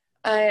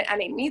 I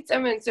didn't need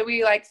some. And so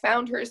we like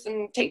found her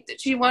some tape that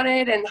she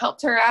wanted and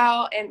helped her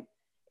out. And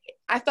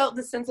I felt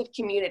the sense of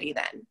community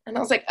then. And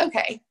I was like,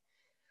 okay.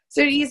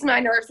 So it eased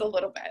my nerves a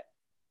little bit.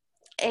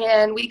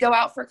 And we go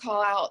out for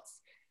call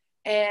outs.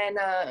 And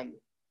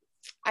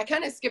I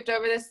kind of skipped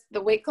over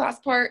the weight class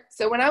part.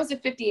 So when I was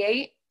at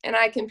 58 and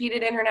I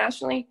competed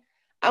internationally,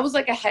 I was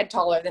like a head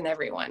taller than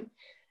everyone.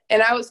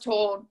 And I was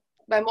told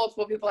by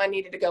multiple people I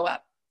needed to go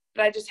up.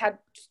 But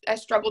I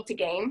struggled to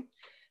gain.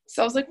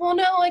 So I was like, well,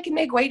 no, I can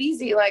make weight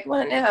easy. Like,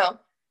 what now?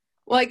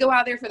 Well, I go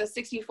out there for the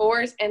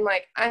 64s, and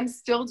like, I'm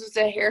still just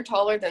a hair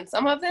taller than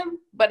some of them,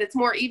 but it's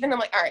more even. I'm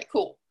like, all right,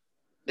 cool.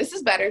 This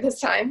is better this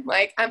time.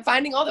 Like, I'm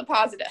finding all the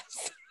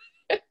positives.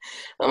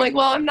 I'm like,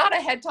 well, I'm not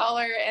a head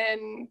taller,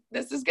 and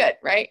this is good,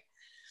 right?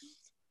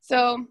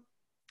 So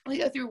we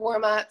go through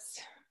warm-ups.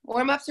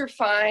 Warm-ups are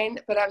fine,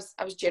 but I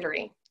was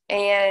jittery,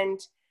 and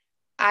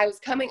I was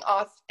coming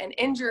off an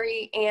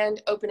injury and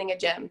opening a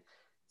gym.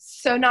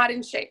 So not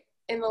in shape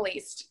in the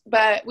least,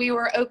 but we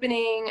were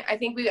opening, I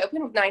think we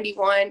opened with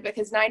 91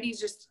 because 90 is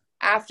just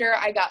after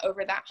I got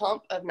over that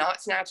hump of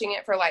not snatching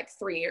it for like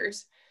 3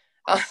 years.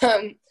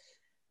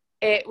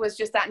 It was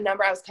just that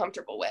number I was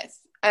comfortable with.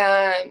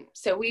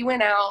 So we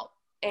went out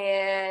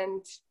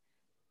and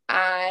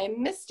I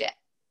missed it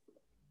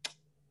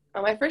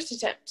on my first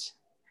attempt.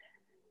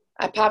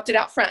 I popped it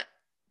out front,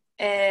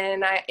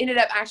 and I ended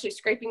up actually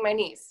scraping my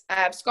knees. I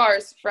have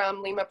scars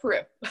from Lima, Peru.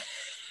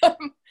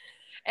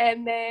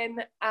 And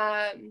then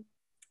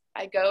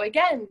I go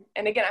again.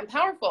 And again, I'm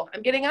powerful.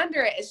 I'm getting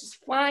under it. It's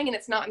just flying, and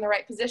it's not in the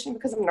right position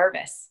because I'm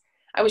nervous.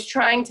 I was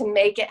trying to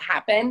make it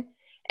happen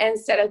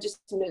instead of just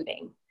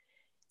moving.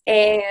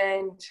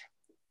 And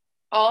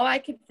all I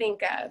could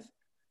think of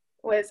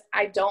was,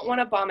 I don't want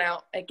to bomb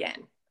out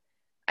again.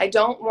 I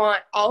don't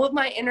want all of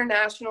my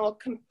international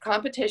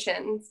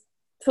competitions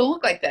to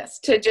look like this,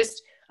 to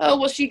just, oh,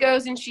 well, she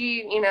goes and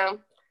she,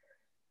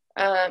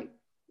 Um,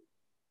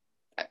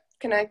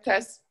 can I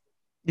cuss?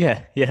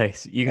 Yeah, you can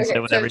say Okay,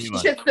 so whatever you she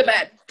want. shits the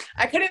bed.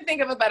 I couldn't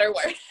think of a better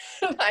word.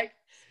 Like,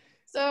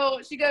 so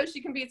she goes,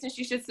 she competes, and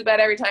she shits the bed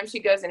every time she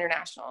goes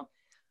international.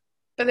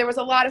 But there was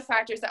a lot of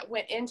factors that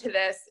went into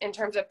this in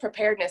terms of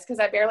preparedness, because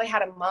I barely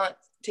had a month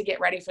to get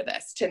ready for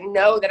this, to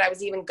know that I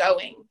was even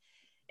going.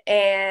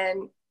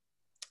 And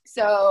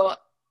so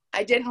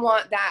I didn't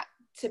want that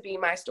to be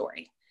my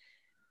story.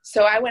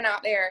 So I went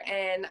out there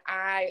and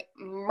I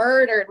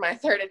murdered my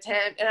third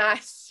attempt, and I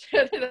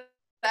stood it.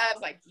 I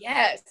was like,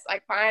 yes,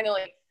 like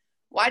finally.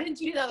 Why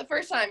didn't you do that the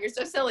first time? You're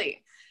so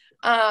silly.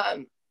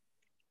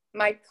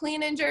 My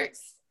clean and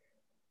jerks,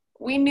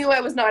 we knew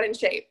I was not in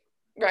shape,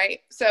 right?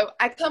 So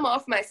I come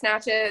off my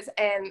snatches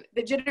and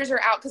the jitters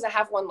are out because I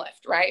have one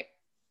lift, right?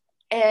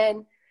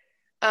 And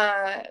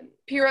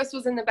Piros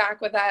was in the back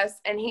with us,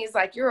 and he's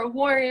like, you're a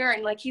warrior,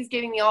 and like he's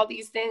giving me all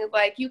these things,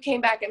 like you came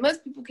back and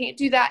most people can't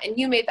do that, and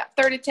you made that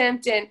third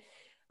attempt, and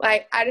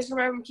like I just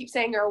remember him keep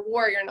saying you're a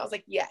warrior, and I was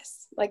like,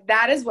 yes, like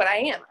that is what I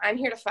am. I'm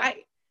here to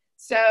fight.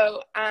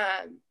 So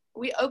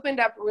we opened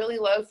up really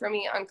low for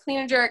me on clean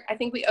and jerk. I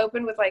think we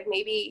opened with like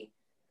maybe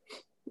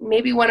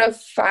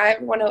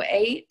 105,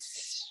 108.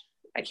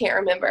 I can't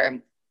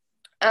remember.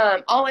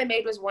 All I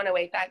made was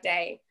 108 that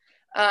day.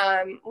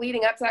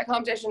 Leading up to that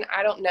competition,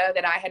 I don't know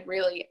that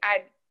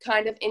I'd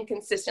kind of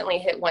inconsistently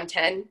hit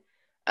 110.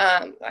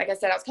 Like I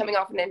said, I was coming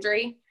off an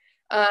injury.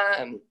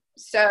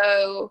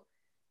 So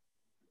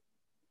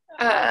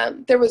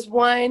there was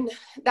one,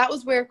 that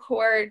was where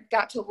Cord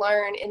got to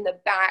learn in the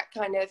back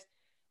kind of,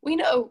 we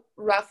know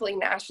roughly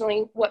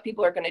nationally what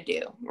people are going to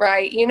do,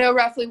 right? You know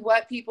roughly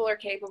what people are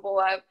capable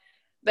of,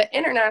 but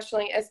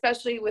internationally,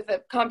 especially with a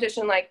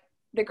competition like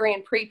the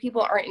Grand Prix,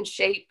 people aren't in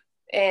shape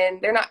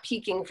and they're not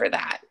peaking for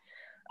that.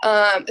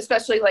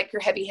 Especially like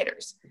your heavy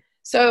hitters.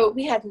 So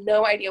we had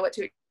no idea what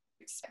to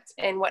expect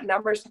and what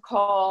numbers to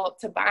call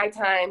to buy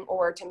time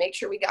or to make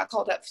sure we got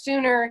called up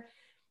sooner.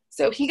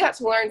 So he got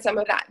to learn some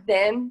of that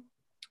then.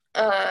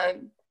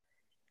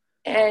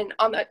 And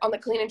on the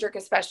clean and jerk,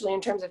 especially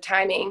in terms of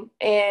timing.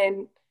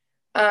 And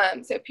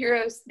so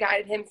Piros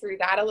guided him through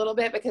that a little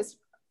bit, because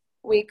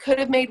we could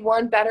have made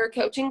one better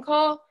coaching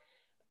call.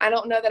 I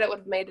don't know that it would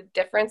have made a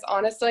difference,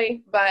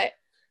 honestly, but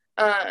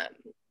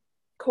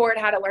Cord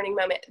had a learning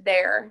moment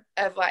there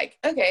of like,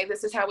 okay,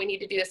 this is how we need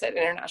to do this at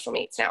international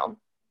meets now.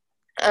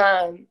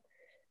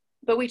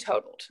 But we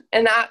totaled,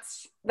 and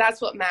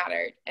that's what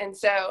mattered. And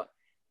so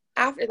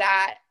after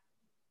that,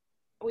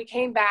 we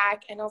came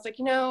back, and I was like,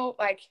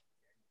 like,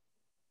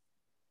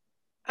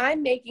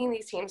 I'm making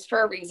these teams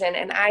for a reason,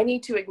 and I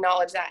need to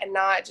acknowledge that and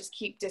not just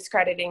keep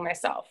discrediting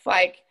myself.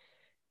 Like,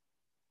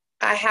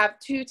 I have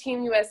 2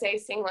 Team USA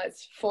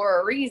singlets for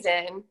a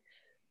reason,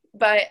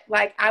 but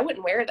like I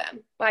wouldn't wear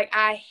them. Like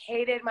I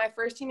hated my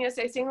first Team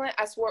USA singlet.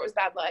 I swore it was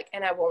bad luck,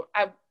 and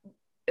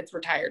it's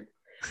retired.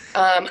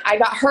 I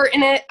got hurt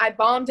in it. I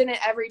bombed in it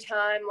every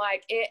time.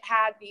 Like it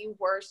had the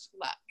worst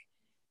luck.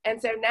 And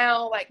so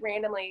now, like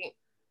randomly,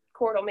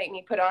 Cord will make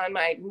me put on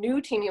my new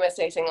Team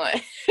USA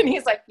singlet, and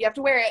he's like, you have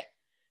to wear it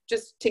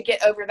just to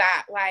get over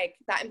that, like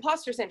that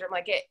imposter syndrome.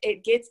 Like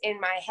it gets in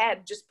my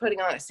head just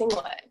putting on a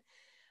singlet.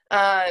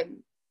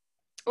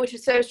 Which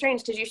is so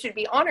strange, because you should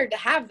be honored to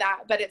have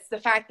that, but it's the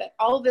fact that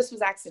all of this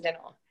was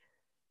accidental.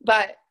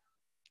 But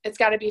it's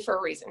got to be for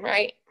a reason,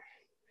 right?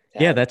 So.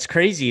 Yeah, that's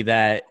crazy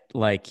that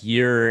like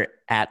you're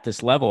at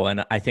this level,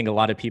 and I think a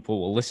lot of people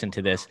will listen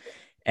to this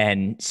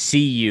and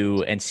see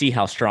you and see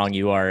how strong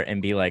you are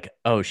and be like,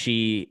 oh,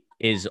 she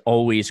is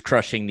always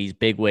crushing these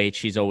big weights.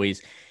 She's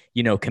always,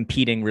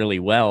 competing really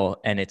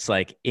well. And it's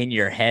like in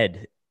your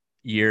head,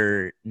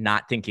 you're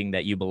not thinking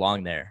that you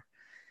belong there.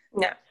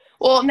 No.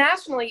 Well,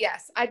 nationally,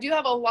 yes. I do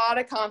have a lot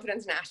of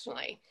confidence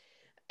nationally.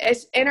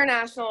 It's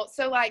international.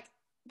 So like,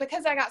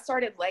 because I got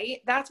started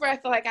late, that's where I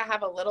feel like I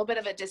have a little bit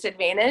of a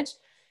disadvantage.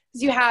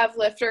 Because you have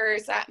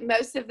lifters that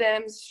most of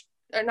them,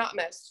 or not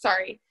most,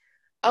 sorry,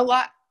 a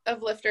lot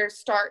of lifters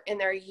start in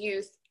their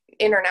youth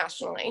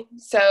internationally.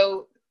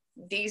 So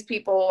these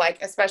people,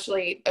 like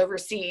especially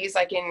overseas,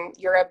 like in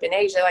Europe and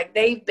Asia, like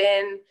they've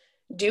been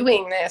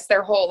doing this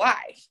their whole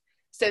life.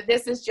 So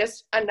this is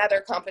just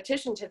another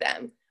competition to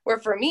them. Where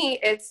for me,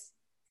 it's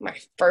my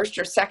first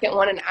or second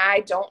one, and I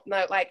don't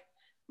know, like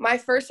my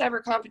first ever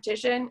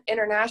competition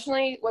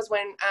internationally was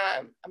when,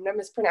 I'm going to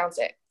mispronounce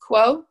it,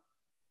 Kuo,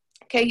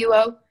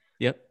 Kuo.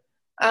 Yep.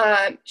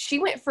 She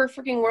went for a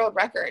freaking world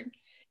record.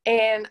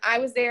 And I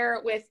was there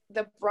with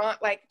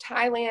like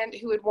Thailand,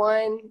 who had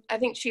won, I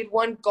think she had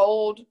won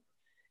gold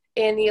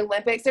in the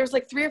Olympics. There was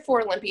like 3 or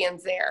 4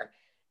 Olympians there.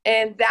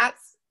 And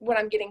that's what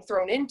I'm getting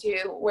thrown into,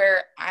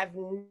 where I've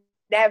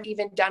never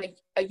even done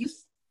a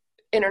youth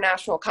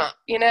international comp,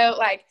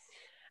 like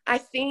I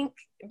think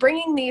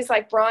bringing these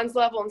like bronze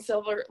level and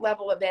silver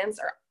level events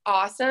are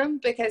awesome,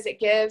 because it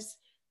gives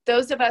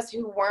those of us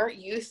who weren't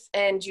youth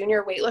and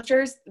junior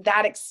weightlifters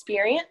that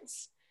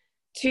experience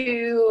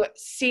to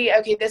see,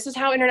 okay, this is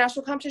how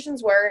international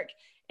competitions work.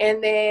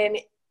 And then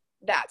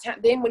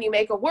then when you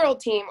make a world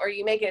team or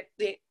you make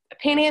a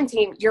Pan Am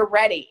team, you're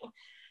ready.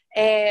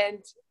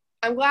 And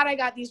I'm glad I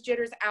got these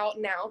jitters out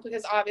now,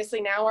 because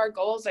obviously now our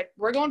goal is like,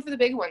 we're going for the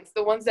big ones,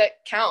 the ones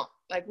that count.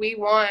 Like we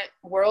want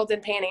Worlds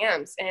and Pan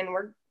Ams, and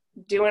we're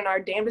doing our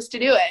damnedest to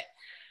do it.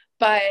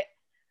 But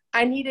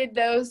I needed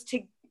those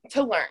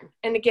to learn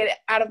and to get it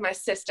out of my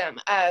system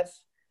of,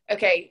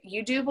 okay,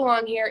 you do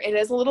belong here. It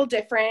is a little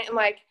different. And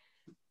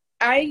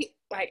I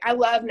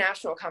love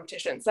national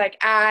competitions. Like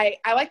I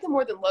like them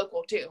more than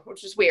local too,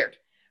 which is weird.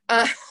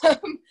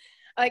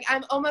 Like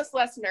I'm almost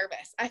less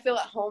nervous. I feel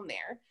at home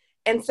there.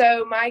 And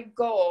so my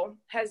goal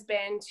has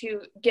been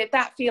to get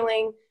that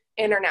feeling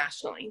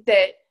internationally,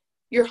 that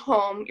you're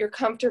home, you're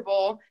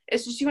comfortable.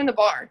 It's just you in the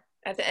bar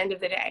at the end of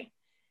the day.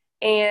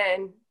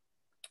 And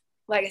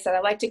like I said, I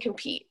like to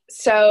compete.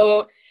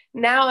 So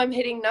now I'm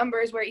hitting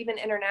numbers where even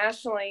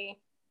internationally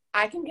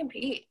I can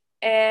compete.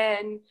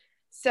 And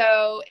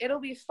so it'll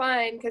be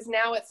fun, because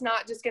now it's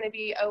not just going to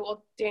be, oh,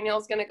 well,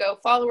 Danielle's going to go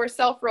follow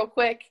herself real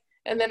quick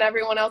and then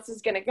everyone else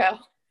is going to go.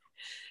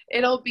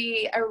 It'll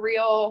be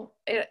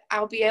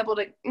I'll be able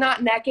to,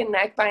 not neck and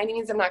neck by any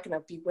means. I'm not going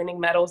to be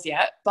winning medals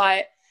yet,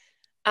 but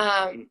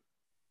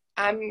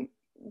I'm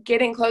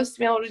getting close to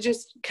being able to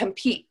just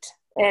compete.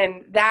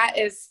 And that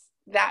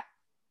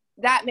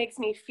makes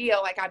me feel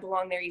like I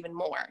belong there even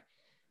more.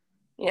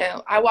 You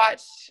know, I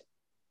watched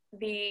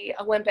the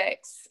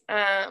Olympics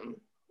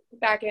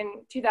back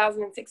in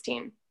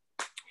 2016,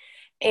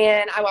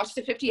 and I watched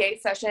the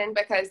 58 session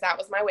because that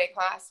was my weight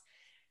class.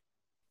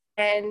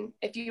 And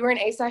if you were in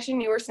A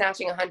session, you were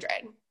snatching 100.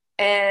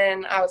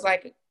 And I was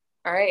like,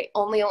 all right,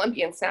 only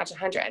Olympians snatch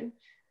 100.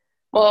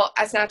 Well,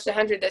 I snatched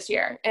 100 this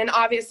year. And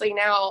obviously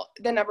now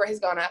the number has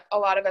gone up. A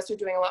lot of us are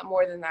doing a lot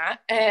more than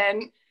that.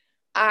 And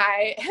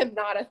I am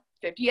not a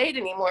 58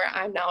 anymore.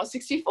 I'm now a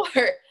 64.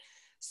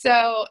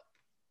 So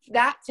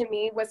that to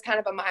me was kind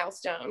of a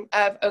milestone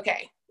of,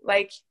 okay,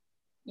 like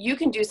you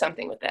can do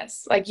something with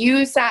this. Like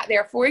you sat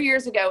there 4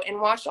 years ago and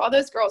watched all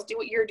those girls do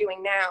what you're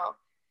doing now.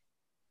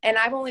 And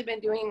I've only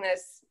been doing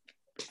this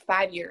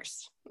 5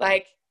 years,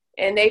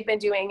 and they've been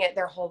doing it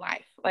their whole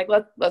life. Like,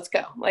 let's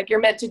go. Like,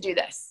 you're meant to do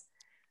this.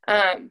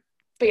 But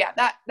yeah,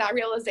 that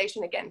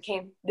realization again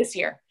came this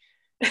year.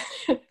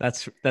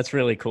 That's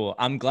really cool.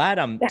 I'm glad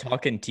I'm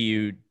talking to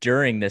you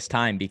during this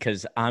time,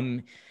 because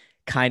I'm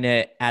kind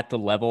of at the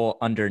level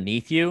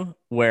underneath you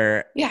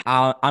where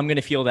I'm going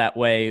to feel that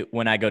way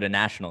when I go to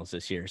nationals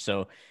this year.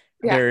 So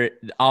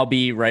I'll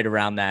be right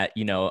around that.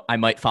 You know, I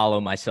might follow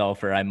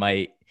myself, or I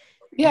might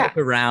look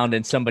around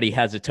and somebody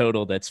has a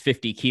total that's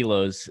 50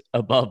 kilos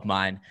above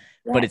mine.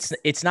 Yes. But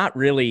it's not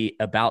really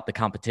about the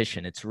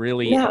competition. It's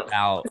really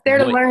about it's there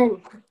to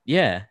learn.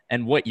 Yeah.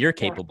 And what you're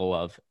capable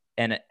of.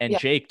 And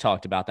Jake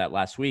talked about that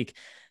last week,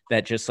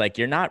 that just like,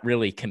 you're not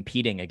really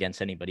competing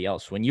against anybody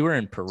else. When you were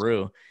in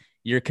Peru,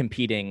 you're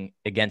competing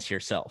against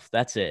yourself.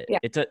 That's it. Yeah.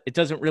 It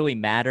doesn't really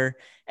matter.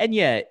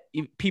 And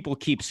people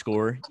keep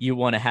score. You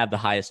want to have the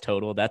highest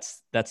total.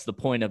 That's the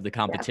point of the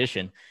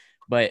competition. Yeah.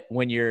 But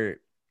when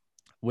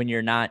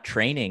you're not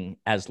training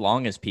as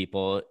long as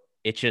people,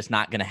 it's just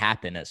not going to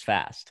happen as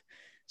fast.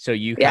 So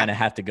you kind of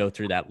have to go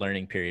through that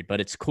learning period. But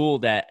it's cool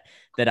that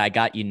I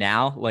got you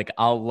now. Like,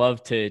 I'll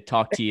love to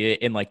talk to you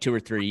in like 2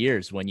 or 3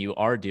 years when you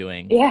are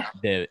doing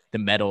the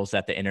medals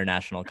at the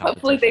international competition.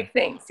 Hopefully big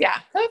things. Yeah,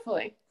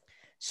 hopefully.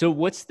 So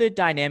what's the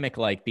dynamic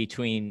like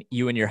between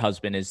you and your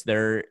husband? Is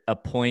there a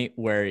point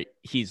where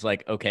he's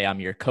like, okay, I'm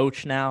your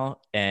coach now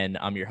and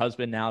I'm your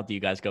husband now? Do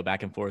you guys go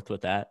back and forth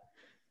with that?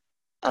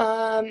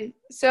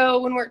 So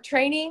when we're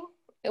training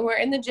and we're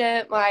in the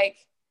gym, like,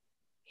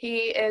 he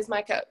is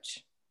my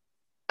coach.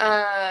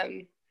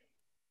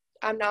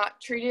 I'm not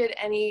treated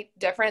any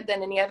different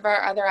than any of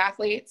our other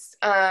athletes,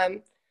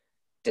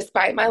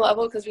 despite my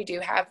level, because we do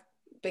have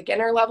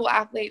beginner level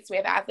athletes. We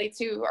have athletes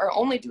who are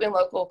only doing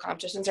local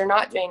competitions or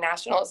not doing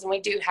nationals. And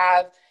we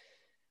kind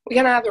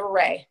of have an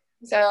array.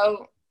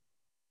 So,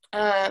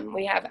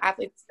 we have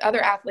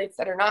other athletes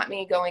that are not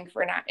me going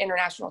for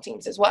international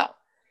teams as well.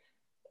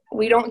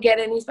 We don't get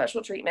any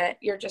special treatment.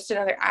 You're just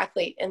another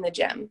athlete in the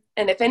gym.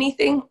 And if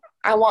anything,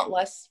 I want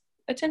less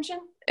attention,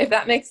 if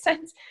that makes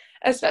sense,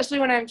 especially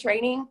when I'm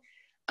training.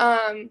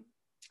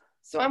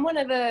 So I'm one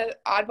of the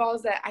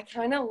oddballs that I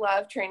kind of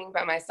love training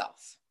by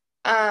myself.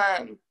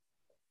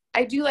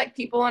 I do like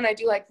people, and I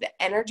do like the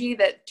energy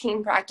that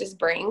team practice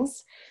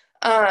brings.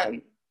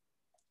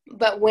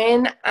 But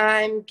when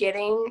I'm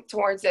getting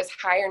towards those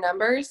higher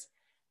numbers,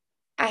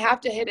 I have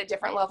to hit a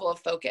different level of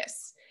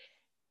focus.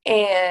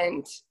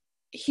 And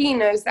he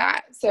knows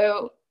that.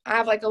 So I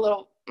have like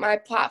my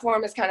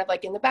platform is kind of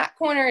like in the back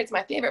corner. It's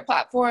my favorite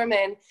platform.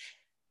 And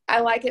I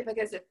like it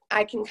because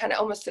I can kind of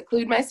almost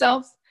seclude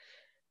myself.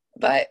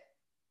 But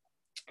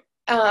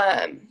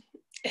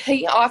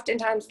he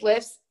oftentimes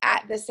lifts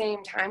at the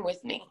same time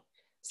with me.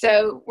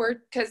 So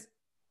because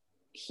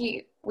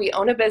we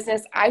own a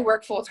business, I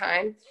work full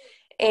time,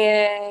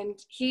 and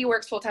he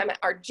works full time at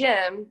our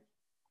gym.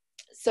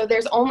 So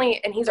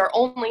and he's our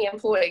only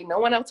employee. No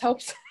one else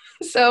helps.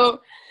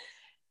 So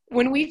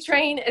when we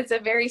train, it's a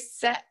very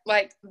set,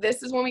 like,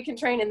 this is when we can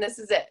train and this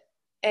is it.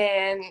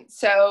 And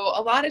so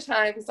a lot of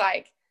times,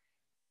 like,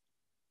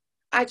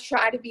 I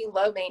try to be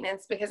low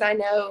maintenance because I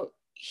know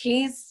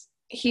he's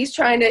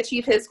trying to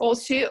achieve his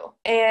goals too.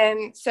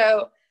 And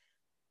so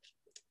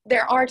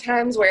there are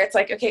times where it's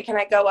like, okay, can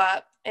I go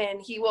up?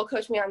 And he will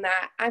coach me on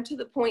that. I'm to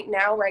the point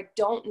now where I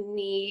don't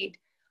need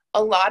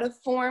a lot of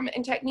form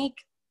and technique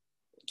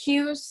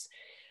cues.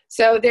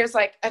 So there's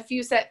like a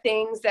few set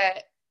things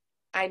that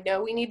I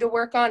know we need to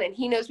work on and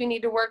he knows we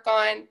need to work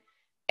on,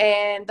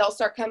 and they'll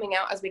start coming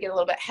out as we get a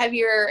little bit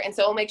heavier. And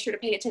so we'll make sure to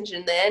pay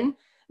attention then.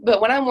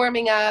 But when I'm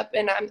warming up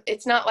and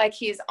it's not like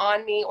he's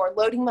on me or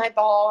loading my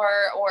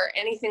bar or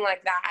anything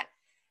like that.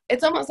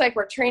 It's almost like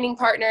we're training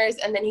partners,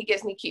 and then he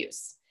gives me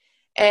cues.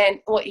 And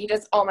well, he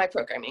does all my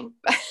programming.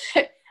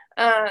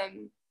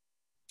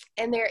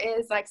 And there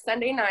is like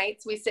Sunday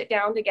nights, we sit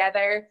down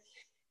together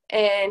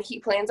and he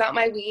plans out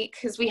my week,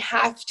 because we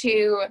have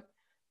to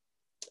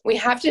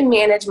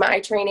manage my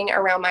training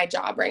around my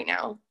job right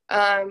now.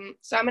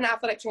 So I'm an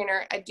athletic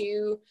trainer. I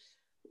do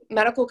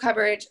medical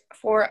coverage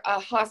for a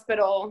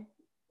hospital,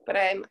 but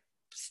I'm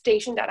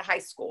stationed at a high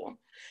school.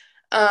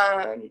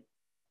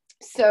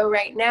 So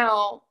right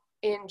now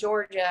in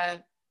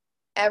Georgia,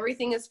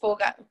 everything is full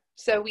go.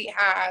 So we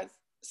have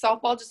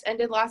softball just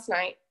ended last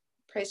night.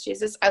 Praise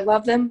Jesus. I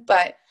love them,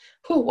 but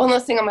one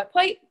less thing on my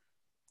plate.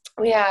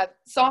 We have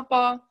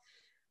softball,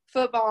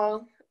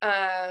 football,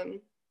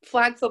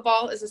 flag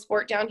football is a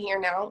sport down here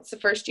now. It's the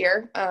first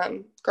year,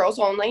 girls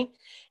only.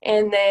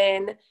 And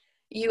then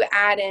you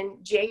add in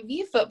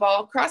JV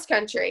football, cross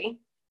country,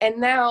 and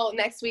now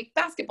next week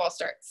basketball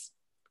starts.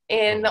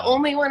 And the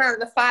only one out of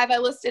the 5 I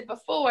listed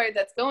before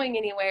that's going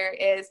anywhere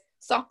is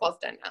softball's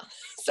done now.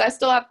 So I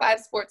still have 5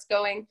 sports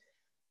going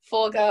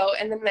full go.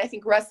 And then I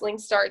think wrestling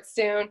starts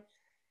soon.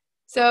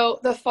 So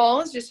the fall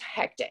is just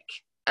hectic.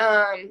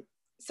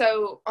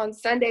 So on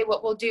Sunday,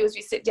 what we'll do is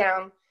we sit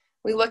down,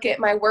 we look at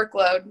my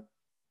workload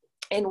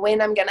and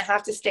when I'm going to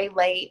have to stay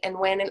late and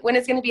when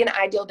it's going to be an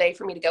ideal day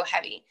for me to go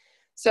heavy.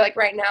 So like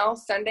right now,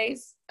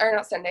 Saturdays,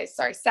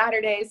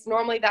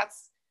 normally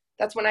that's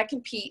when I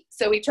compete.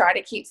 So we try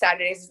to keep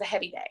Saturdays as a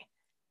heavy day.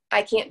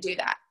 I can't do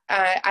that.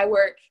 I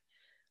work,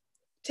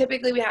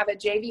 typically we have a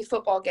JV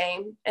football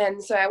game.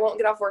 And so I won't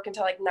get off work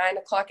until like 9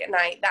 o'clock at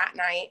night that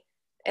night.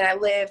 And I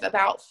live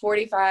about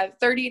 30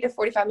 to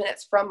 45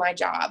 minutes from my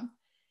job.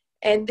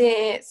 And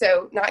then,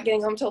 so not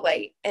getting home till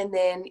late. And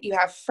then you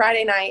have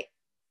Friday night.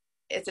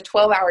 It's a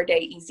 12-hour day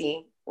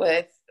easy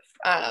with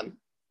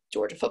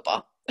Georgia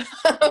football.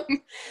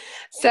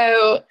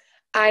 So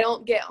I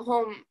don't get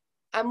home.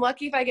 I'm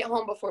lucky if I get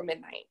home before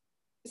midnight.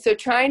 So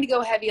trying to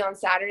go heavy on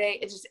Saturday,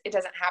 it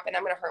doesn't happen.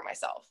 I'm going to hurt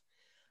myself.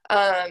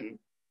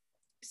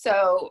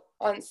 So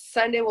on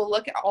Sunday, we'll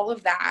look at all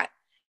of that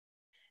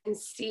and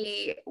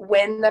see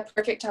when the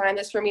perfect time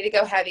is for me to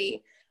go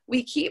heavy.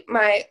 We keep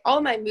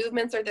all my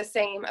movements are the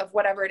same of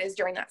whatever it is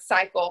during that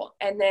cycle.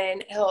 And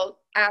then he'll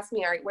ask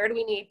me, all right, where do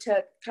we need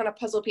to kind of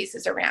puzzle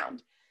pieces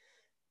around?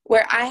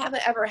 Where I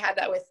haven't ever had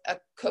that with a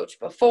coach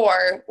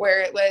before, where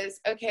it was,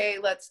 okay,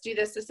 let's do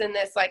this, this, and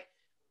this. Like,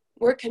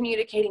 we're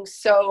communicating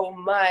so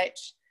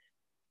much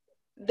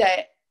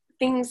that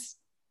things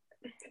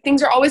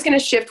are always going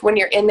to shift when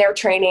you're in there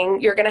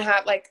training. You're going to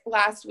have, like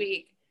last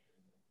week,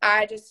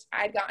 I'd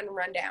gotten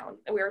run down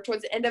and we were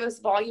towards the end of this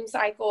volume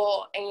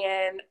cycle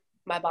and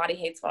my body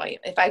hates volume.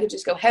 If I could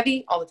just go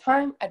heavy all the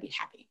time, I'd be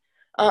happy.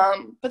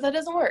 But that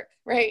doesn't work.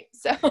 Right.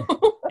 So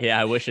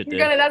yeah, I wish it did.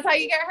 That's how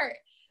you get hurt.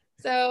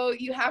 So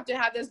you have to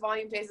have those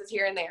volume phases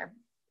here and there.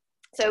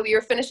 So we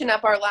were finishing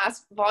up our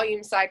last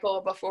volume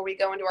cycle before we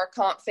go into our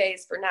comp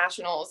phase for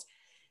nationals.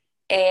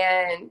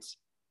 And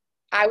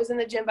I was in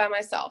the gym by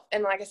myself.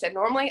 And like I said,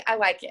 normally I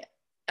like it.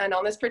 And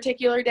on this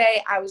particular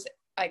day, I was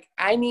like,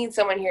 I need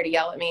someone here to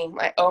yell at me.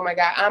 Like, oh my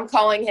God, I'm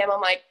calling him. I'm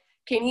like,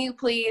 can you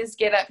please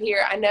get up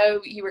here? I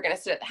know you were going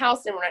to sit at the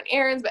house and run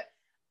errands, but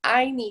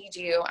I need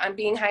you. I'm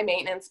being high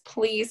maintenance,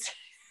 please.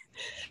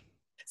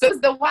 So it's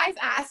the wife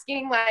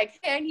asking like,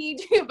 hey, I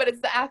need you, but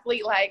it's the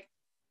athlete like,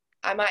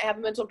 I might have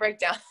a mental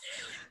breakdown.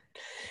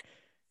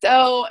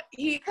 So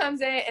he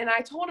comes in and I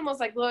told him, I was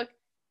like, look,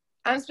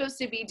 I'm supposed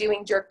to be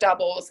doing jerk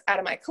doubles out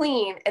of my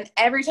clean. And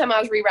every time I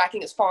was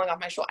re-racking, it's falling off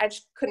my shoulder. I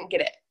just couldn't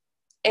get it.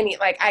 And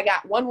I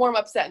got one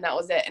warm-up set and that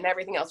was it. And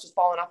everything else just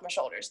falling off my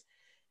shoulders.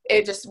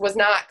 It just was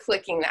not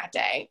clicking that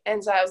day.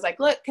 And so I was like,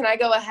 look, can I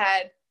go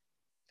ahead?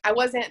 I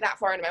wasn't that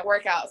far into my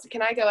workout. So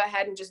can I go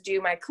ahead and just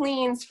do my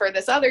cleans for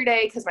this other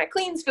day? Because my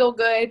cleans feel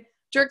good.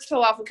 Jerks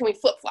feel awful. Can we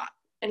flip-flop?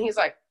 And he's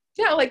like,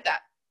 yeah, I like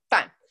that.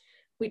 Fine.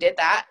 We did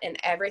that and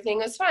everything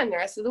was fine the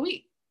rest of the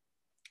week.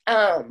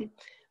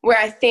 Where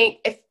I think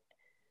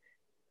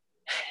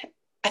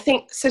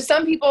so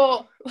some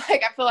people,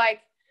 like, I feel like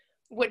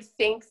would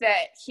think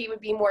that he would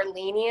be more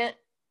lenient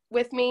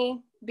with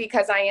me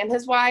because I am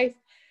his wife.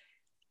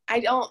 I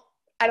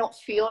don't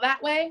feel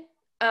that way.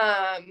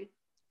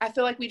 I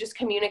feel like we just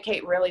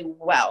communicate really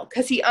well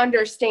because he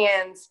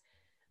understands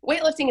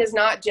weightlifting is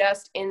not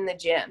just in the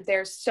gym.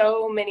 There's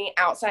so many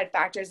outside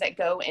factors that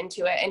go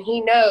into it. And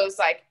he knows,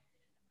 like,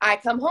 I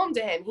come home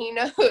to him. He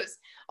knows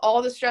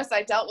all the stress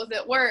I dealt with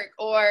at work,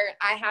 or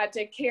I had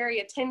to carry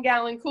a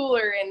 10-gallon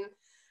cooler and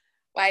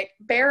like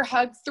bear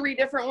hugged 3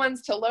 different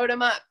ones to load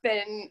them up.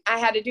 And I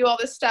had to do all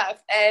this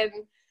stuff, and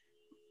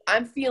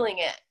I'm feeling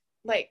it.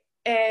 Like,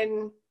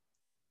 and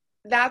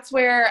that's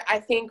where I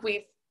think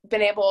we've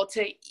been able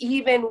to,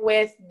 even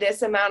with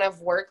this amount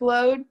of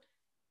workload,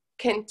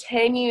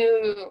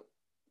 continue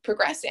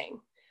progressing.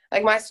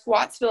 Like, my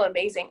squats feel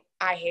amazing.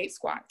 I hate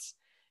squats.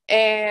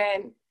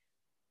 And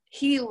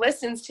he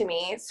listens to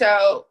me.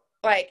 So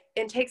like,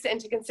 and takes it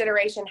into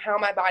consideration how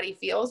my body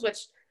feels,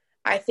 which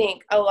I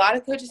think a lot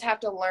of coaches have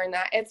to learn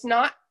that. It's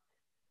not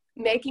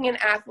making an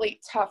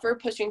athlete tougher,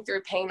 pushing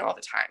through pain all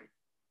the time.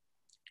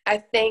 I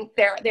think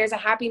there's a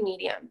happy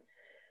medium.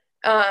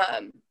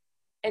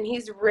 And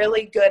he's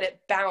really good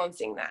at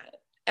balancing that.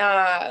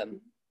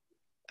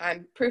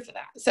 I'm proof of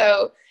that.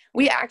 So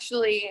we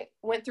actually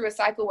went through a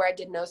cycle where I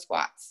did no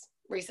squats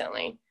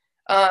recently.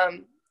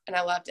 And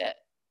I loved it.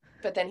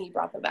 But then he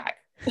brought them back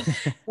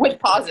with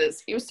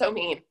pauses. He was so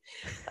mean.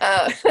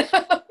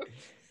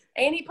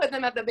 And he put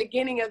them at the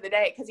beginning of the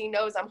day because he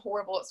knows I'm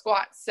horrible at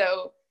squats.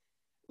 So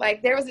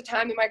like, there was a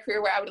time in my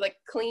career where I would like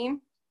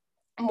clean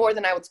more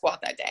than I would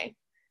squat that day.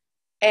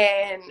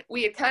 And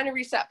we had kind of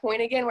reached that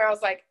point again where I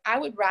was like, I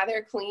would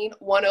rather clean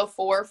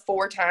 104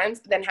 4 times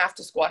than have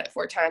to squat it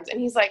 4 times.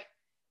 And he's like,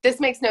 this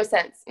makes no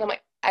sense. And I'm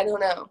like, I don't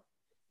know,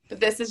 but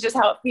this is just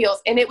how it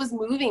feels. And it was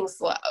moving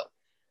slow.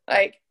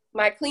 Like,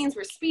 my cleans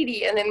were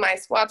speedy, and then my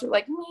squats were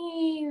like,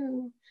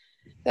 meow.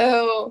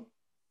 So,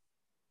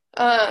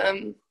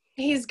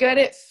 he's good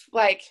at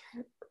like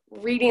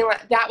reading.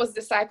 That was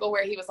the cycle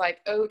where he was like,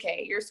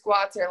 okay, your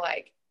squats are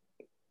like,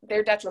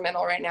 they're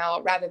detrimental right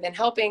now rather than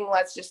helping.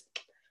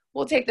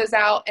 We'll take those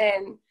out.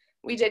 And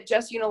we did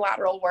just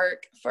unilateral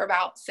work for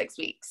about 6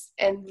 weeks,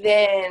 and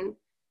then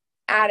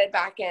added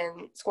back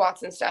in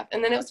squats and stuff.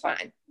 And then it was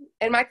fine.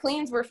 And my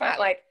cleans were fine.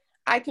 Like,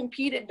 I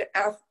competed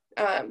at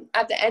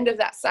the end of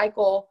that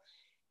cycle,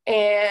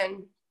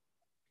 and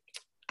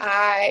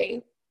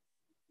I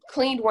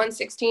cleaned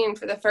 116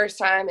 for the first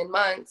time in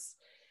months.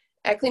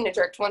 I cleaned and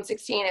jerked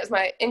 116. It was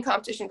my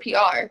in-competition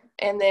PR.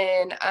 And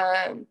then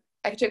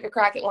I took a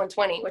crack at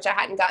 120, which I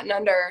hadn't gotten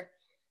under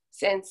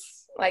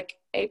since like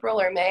April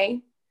or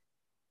May.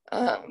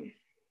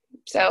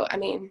 So, I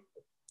mean,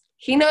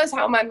 he knows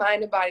how my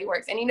mind and body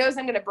works, and he knows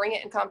I'm going to bring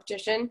it in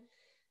competition.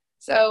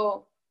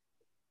 So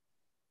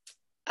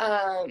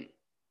I'm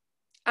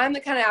the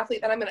kind of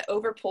athlete that I'm going to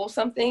over pull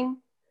something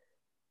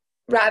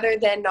rather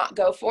than not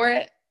go for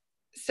it.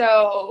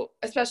 So,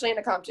 especially in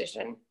a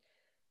competition.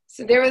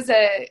 So this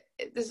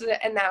is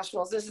at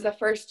nationals. This is the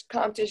first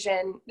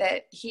competition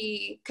that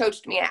he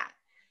coached me at.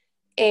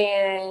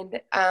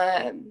 And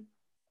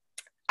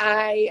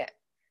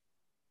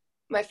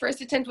my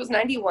first attempt was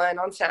 91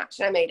 on snatch,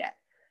 and I made it.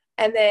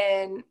 And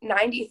then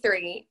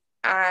 93,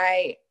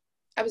 I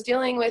was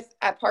dealing with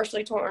a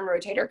partially torn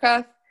rotator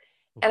cuff,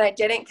 and I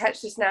didn't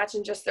catch the snatch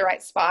in just the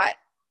right spot.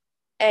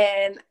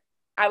 And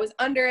I was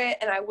under it,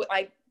 and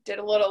I did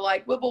a little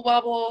like wibble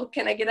wobble.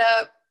 Can I get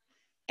up?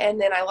 And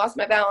then I lost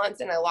my balance,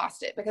 and I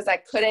lost it because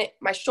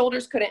my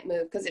shoulders couldn't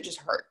move because it just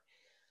hurt.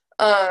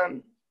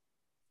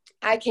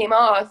 I came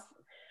off,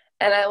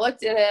 and I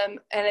looked at him,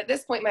 and at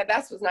this point my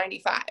best was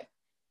 95.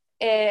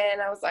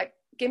 And I was like,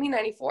 give me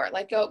 94.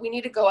 Like, go, we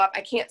need to go up.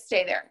 I can't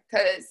stay there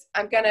because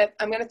I'm going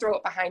to throw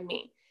it behind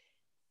me.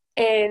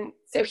 And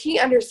so he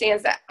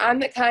understands that I'm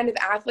the kind of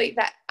athlete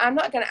that I'm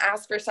not going to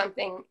ask for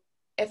something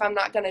if I'm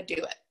not going to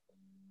do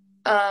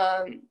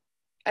it.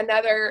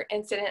 Another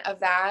incident of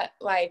that,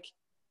 like,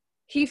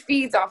 he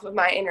feeds off of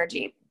my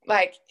energy.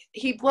 Like,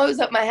 he blows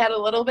up my head a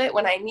little bit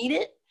when I need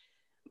it,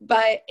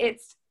 but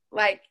it's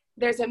like,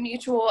 there's a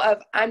mutual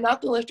of, I'm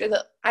not the lifter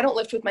that I don't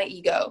lift with my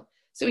ego.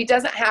 So he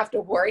doesn't have to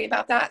worry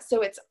about that.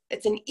 So it's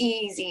an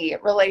easy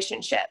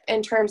relationship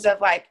in terms of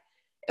like,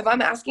 if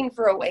I'm asking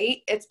for a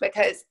weight, it's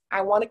because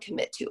I want to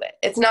commit to it.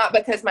 It's not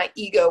because my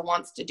ego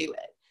wants to do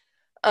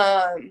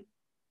it.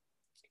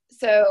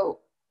 So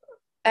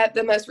at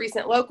the most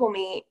recent local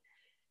meet,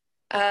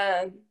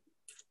 my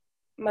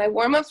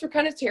warm-ups were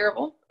kind of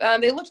terrible.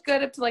 They looked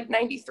good up to like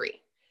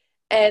 93.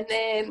 And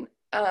then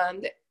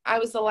I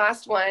was the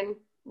last one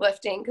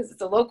lifting because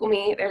it's a local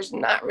meet. There's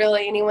not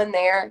really anyone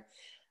there.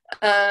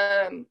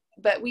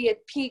 But we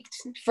had peaked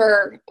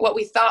for what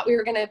we thought we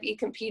were going to be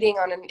competing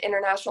on an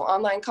international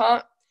online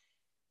comp.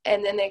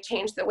 And then they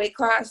changed the weight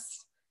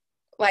class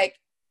like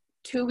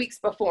 2 weeks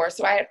before.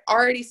 So I had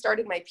already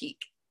started my peak,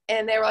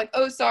 and they were like,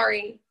 oh,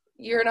 sorry,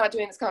 you're not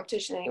doing this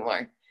competition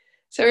anymore.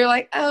 So we were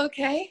like, oh,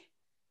 okay,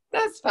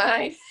 that's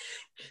fine.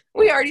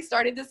 We already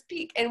started this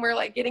peak, and we're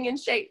like getting in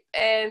shape.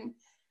 And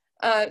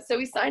so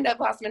we signed up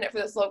last minute for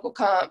this local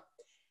comp,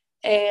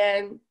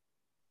 and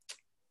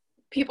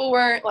people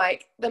weren't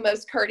like the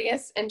most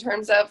courteous in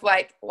terms of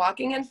like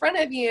walking in front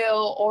of you,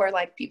 or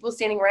like people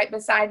standing right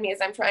beside me as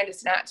I'm trying to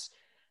snatch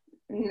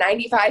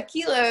 95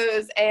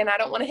 kilos and I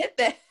don't want to hit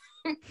them.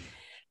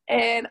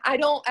 And I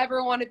don't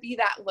ever want to be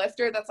that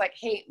lifter that's like,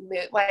 hey,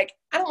 like,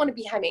 I don't want to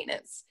be high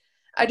maintenance.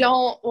 I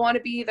don't want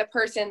to be the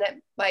person that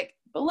like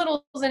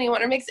belittles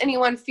anyone or makes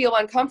anyone feel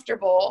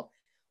uncomfortable,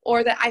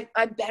 or that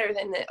I'm better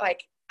than it.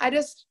 Like, I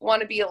just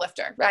want to be a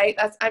lifter, right?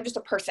 I'm just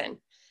a person.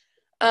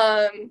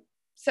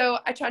 So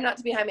I tried not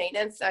to be high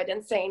maintenance. So I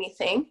didn't say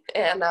anything.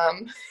 And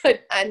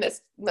I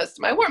missed most of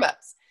my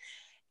warm-ups.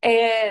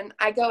 And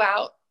I go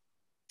out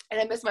and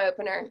I missed my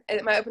opener.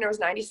 And my opener was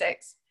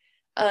 96.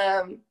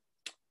 And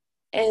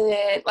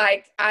then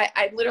like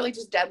I literally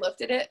just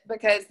deadlifted it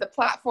because the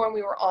platform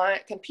we were on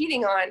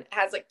competing on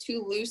has like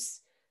 2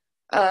 loose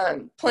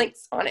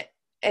planks on it.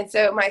 And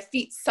so my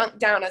feet sunk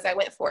down as I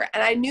went for it.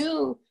 And I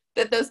knew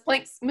that those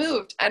planks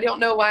moved. I don't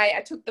know why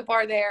I took the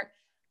bar there.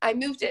 I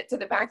moved it to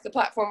the back of the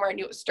platform where I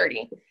knew it was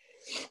sturdy.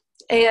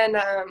 And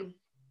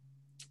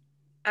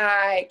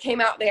I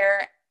came out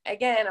there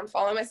again. I'm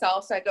following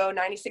myself. So I go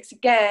 96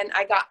 again.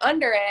 I got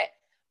under it,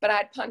 but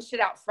I'd punched it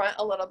out front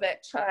a little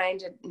bit, trying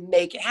to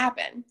make it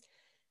happen.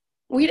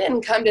 We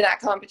didn't come to that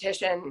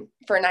competition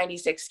for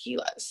 96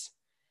 kilos.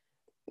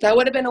 That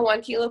would have been a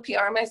 1 kilo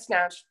PR on my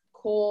snatch.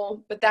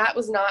 Cool. But that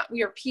was not,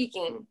 we were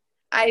peaking.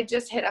 I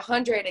just hit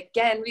 100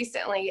 again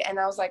recently. And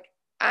I was like,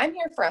 I'm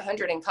here for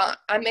 100 in comp.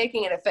 I'm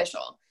making it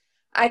official.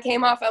 I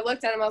came off, I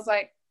looked at him. I was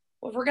like,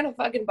 well, if we're going to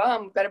fucking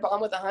bomb, better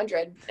bomb with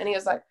 100. And he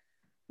was like,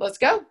 let's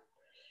go.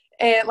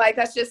 And like,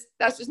 that's just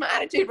my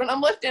attitude when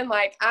I'm lifting.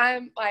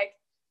 I'm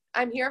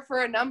here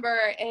for a number.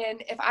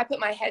 And if I put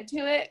my head to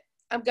it,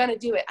 I'm going to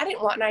do it. I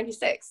didn't want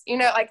 96,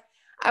 like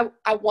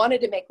I wanted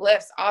to make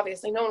lifts.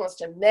 Obviously no one wants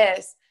to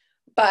miss,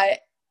 but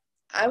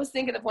I was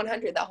thinking of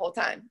 100 the whole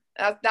time.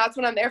 That's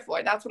what I'm there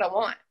for. That's what I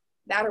want.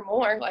 That or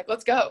more. Like,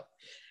 let's go.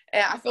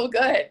 And I feel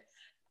good.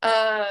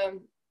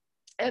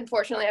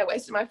 Unfortunately, I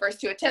wasted my first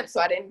 2 attempts, so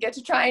I didn't get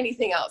to try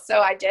anything else. So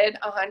I did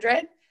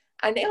 100.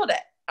 I nailed it.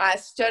 I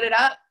stood it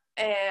up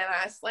and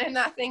I slammed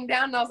that thing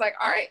down. And I was like,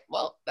 all right,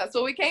 well, that's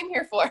what we came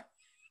here for.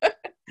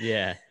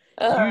 Yeah.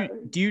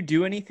 Do you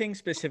do anything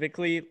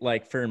specifically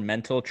like for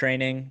mental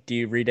training? Do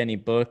you read any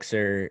books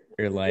or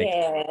like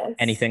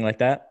anything like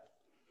that?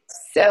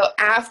 So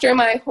after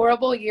my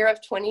horrible year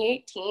of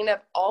 2018 of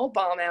all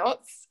bomb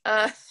outs,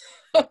 I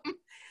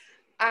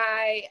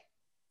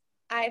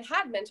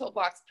had mental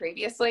blocks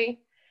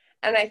previously,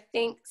 and I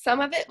think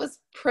some of it was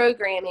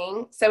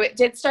programming. So it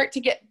did start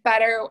to get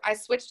better. I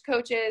switched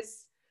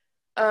coaches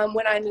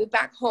when I moved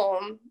back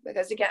home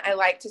because, again, I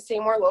like to stay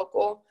more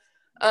local.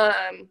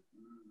 And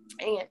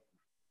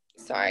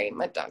sorry,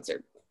 my dogs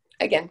are,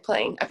 again,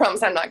 playing. I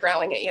promise I'm not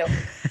growling at you.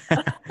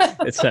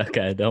 It's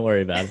okay. Don't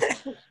worry about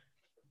it.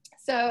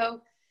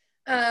 So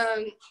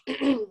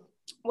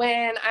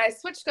when I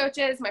switched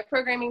coaches, my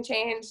programming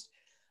changed.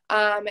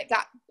 It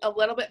got a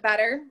little bit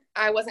better.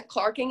 I wasn't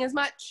clarking as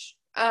much.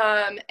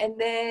 And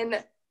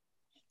then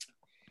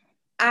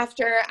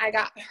after I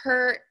got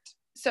hurt,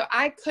 so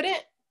I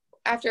couldn't,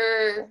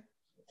 after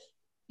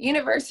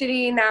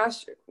University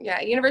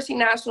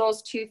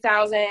Nationals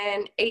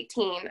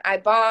 2018, I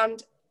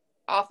bombed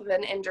off of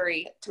an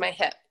injury to my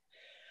hip.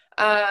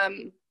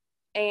 And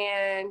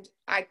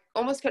I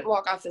almost couldn't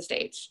walk off the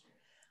stage.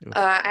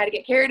 I had to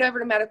get carried over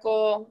to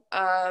medical.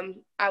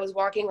 I was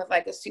walking with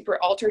like a super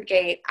altered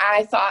gait.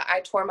 I thought I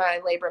tore my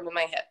labrum in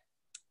my hip.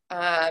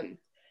 I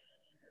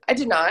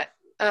did not.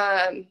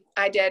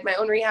 I did my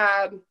own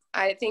rehab.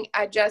 I think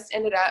I just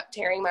ended up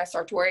tearing my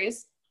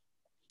sartorius.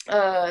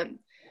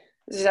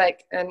 This is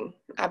like an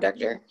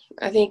abductor,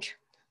 I think.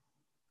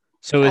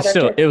 So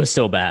it was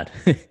still bad.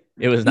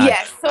 It was not.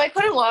 Yes. So I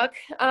couldn't walk.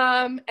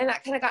 And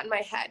that kind of got in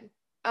my head.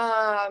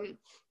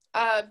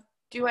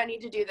 Do I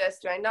need to do this?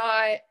 Do I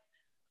not?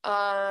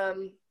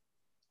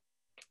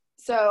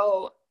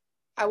 So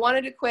I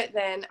wanted to quit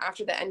then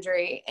after the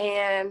injury,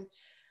 and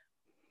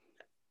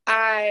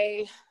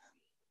I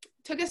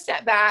took a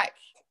step back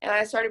and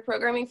I started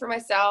programming for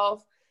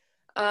myself.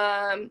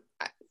 I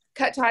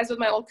cut ties with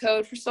my old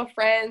coach. We're still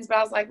friends, but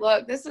I was like,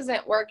 look, this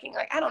isn't working.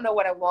 Like, I don't know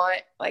what I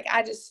want. Like,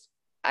 I just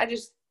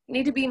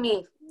need to be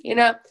me,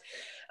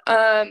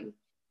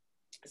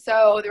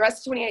 So the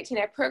rest of 2018,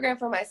 I programmed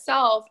for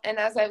myself. And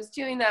as I was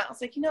doing that, I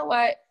was like, you know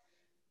what?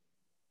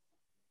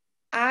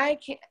 I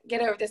can't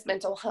get over this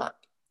mental hump.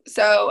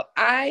 So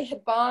I'd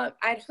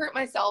hurt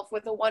myself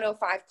with a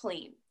 105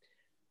 clean.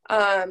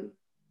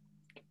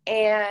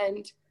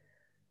 And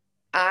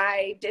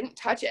I didn't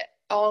touch it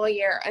all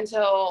year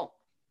until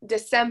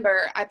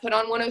December. I put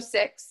on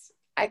 106,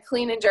 I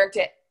clean and jerked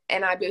it,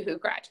 and I boohoo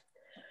cried.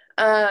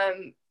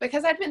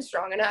 Because I'd been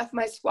strong enough.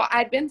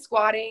 I'd been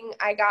squatting.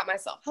 I got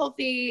myself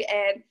healthy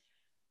and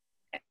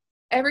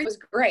everything was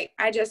great.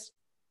 I just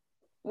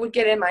would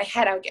get in my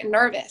head. I would get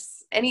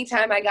nervous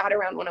anytime I got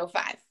around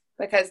 105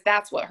 because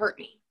that's what hurt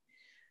me.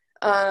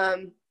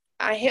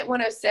 I hit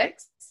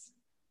 106.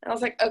 I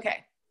was like,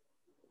 okay,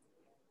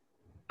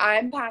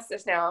 I'm past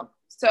this now.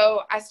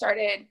 So I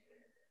started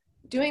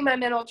doing my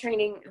mental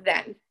training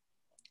then,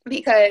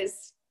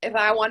 because if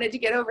I wanted to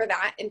get over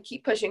that and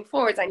keep pushing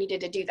forwards, I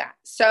needed to do that.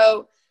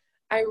 So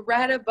I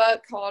read a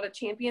book called A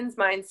Champion's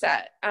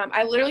Mindset.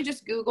 I literally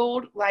just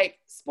Googled like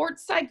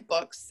sports psych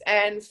books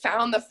and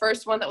found the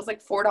first one that was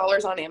like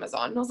 $4 on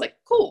Amazon. And I was like,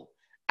 cool.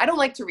 I don't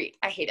like to read.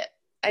 I hate it.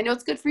 I know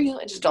it's good for you.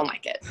 I just don't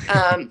like it.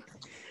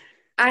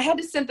 I had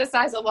to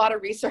synthesize a lot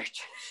of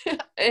research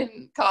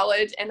in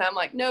college, and I'm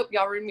like, nope,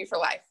 y'all ruined me for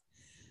life.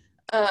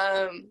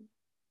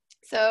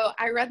 So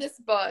I read this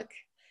book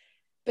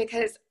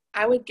because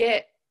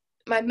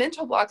my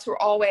mental blocks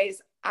were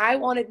always, I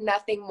wanted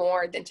nothing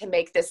more than to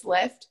make this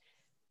lift.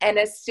 And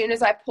as soon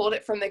as I pulled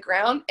it from the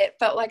ground, it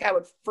felt like I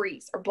would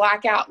freeze or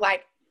black out,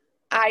 like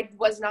I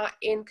was not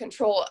in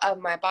control of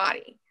my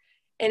body.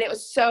 And it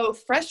was so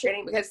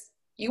frustrating because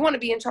you want to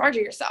be in charge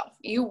of yourself.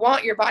 You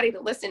want your body to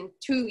listen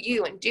to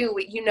you and do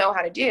what you know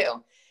how to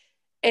do.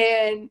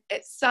 And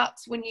it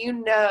sucks when you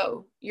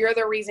know you're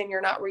the reason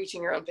you're not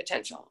reaching your own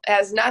potential. It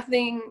has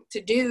nothing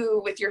to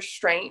do with your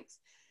strength.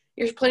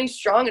 You're plenty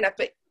strong enough,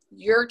 but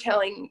your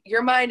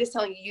mind is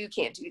telling you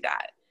can't do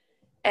that.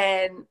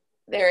 And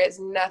there is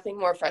nothing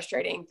more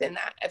frustrating than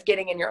that, of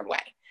getting in your own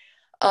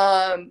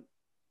way.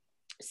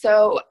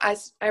 So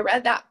I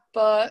read that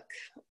book,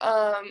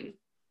 I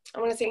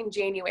want to say in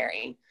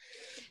January.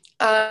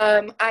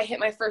 I hit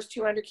my first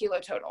 200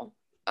 kilo total.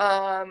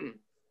 So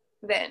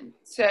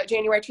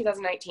January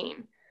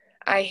 2019,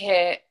 I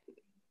hit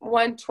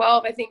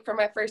 112, I think, for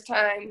my first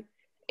time,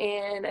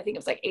 and I think it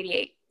was like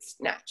 88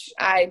 snatch.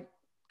 I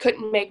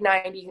couldn't make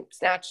 90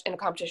 snatch in a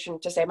competition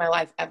to save my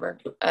life ever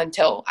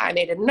until I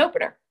made it an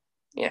opener.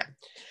 Yeah.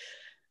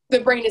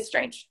 The brain is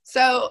strange.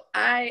 So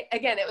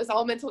it was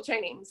all mental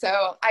training.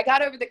 So I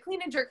got over the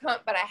clean and jerk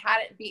hump, but I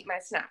hadn't beat my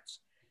snatch.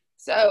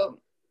 So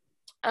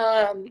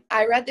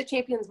I read The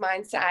Champion's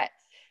Mindset,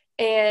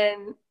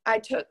 and I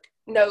took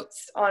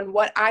notes on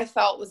what I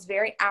felt was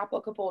very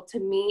applicable to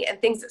me and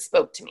things that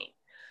spoke to me.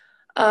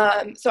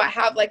 So I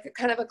have like a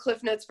kind of a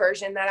Cliff Notes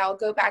version that I'll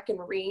go back and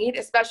read,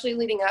 especially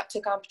leading up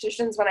to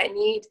competitions when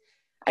I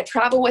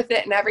travel with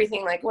it and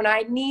everything. Like when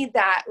I need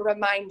that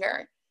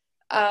reminder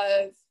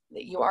of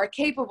that you are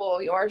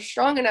capable, you are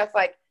strong enough,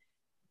 like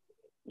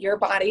your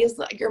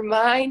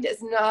mind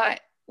is not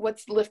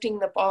what's lifting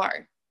the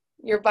bar.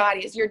 Your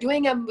body is, you're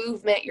doing a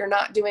movement, you're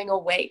not doing a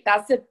weight.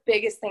 That's the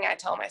biggest thing I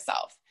tell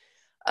myself.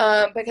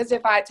 Because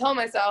if I tell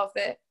myself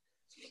that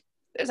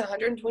there's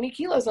 120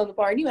 kilos on the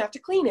bar and you have to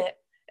clean it,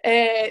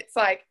 it's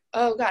like,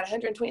 oh God,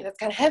 120, that's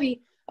kind of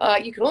heavy.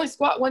 You can only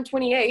squat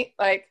 128,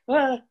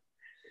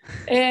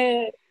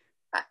 and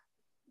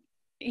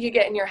you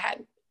get in your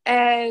head.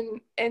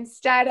 And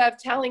instead of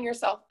telling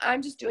yourself,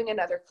 I'm just doing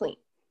another clean.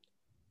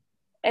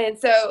 And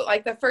so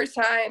like the first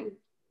time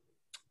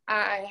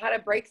I had a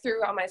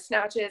breakthrough on my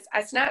snatches,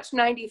 I snatched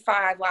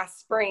 95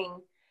 last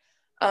spring.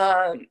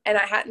 And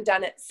I hadn't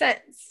done it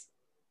since.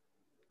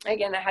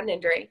 Again, I had an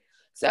injury.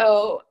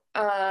 So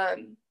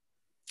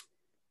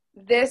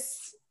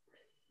this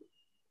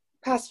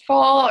past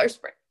fall or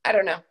spring, I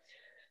don't know.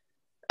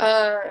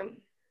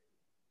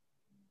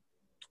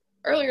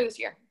 Earlier this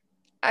year,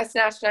 I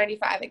snatched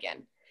 95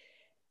 again.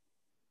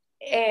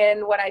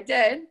 And what I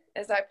did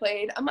is I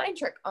played a mind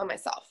trick on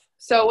myself.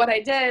 So what I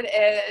did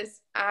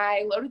is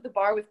I loaded the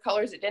bar with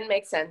colors that didn't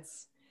make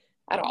sense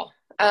at all.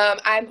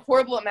 I'm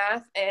horrible at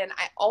math, and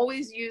I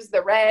always use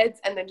the reds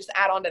and then just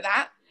add on to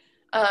that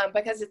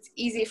because it's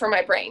easy for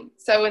my brain.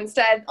 So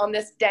instead, on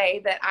this day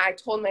that I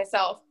told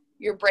myself,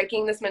 you're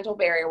breaking this mental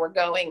barrier, we're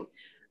going,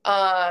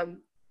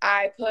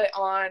 I put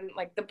on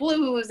like the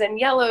blues and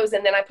yellows,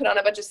 and then I put on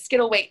a bunch of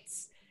Skittle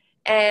weights.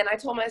 And I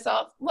told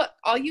myself, look,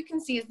 all you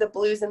can see is the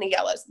blues and the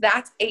yellows.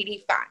 That's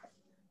 85.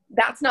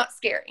 That's not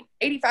scary.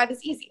 85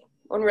 is easy.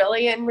 When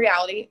really, in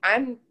reality,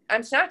 I'm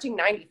snatching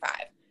 95.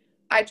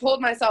 I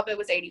told myself it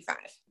was 85.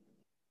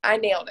 I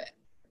nailed it.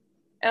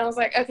 And I was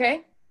like,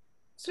 okay,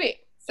 sweet.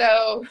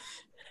 So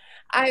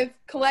I've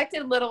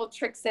collected little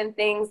tricks and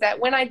things that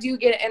when I do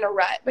get in a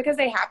rut, because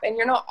they happen,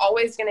 you're not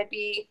always going to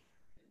be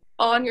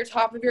on your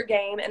top of your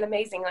game and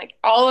amazing. Like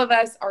all of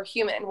us are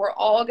human. We're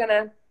all going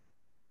to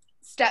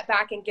step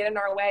back and get in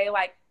our way.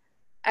 Like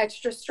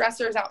extra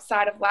stressors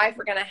outside of life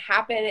are going to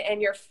happen, and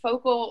your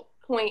focal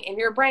point in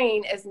your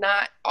brain is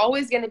not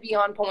always going to be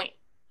on point.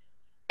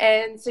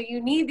 And so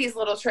you need these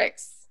little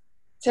tricks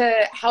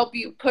to help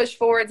you push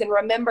forwards and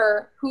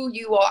remember who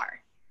you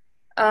are.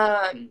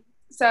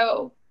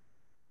 So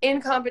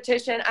in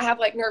competition, I have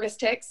like nervous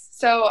tics.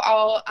 So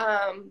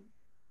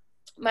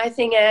my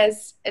thing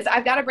is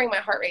I've got to bring my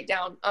heart rate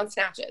down on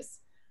snatches.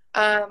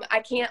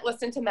 I can't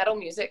listen to metal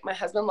music. My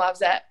husband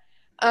loves it.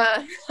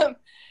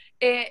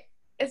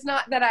 It's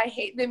not that I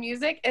hate the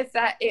music, it's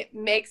that it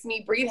makes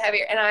me breathe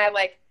heavier, and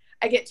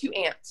I get too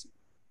amped.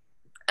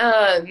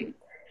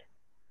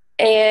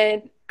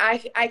 And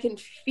I can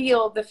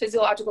feel the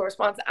physiological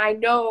response. I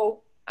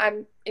know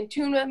I'm in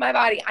tune with my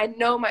body. I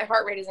know my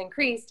heart rate is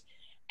increased.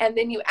 And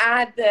then you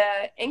add the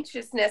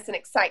anxiousness and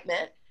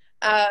excitement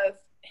of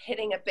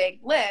hitting a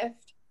big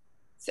lift.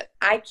 So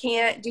I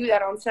can't do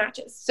that on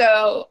snatches.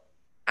 So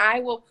I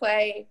will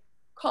play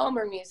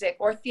calmer music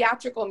or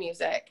theatrical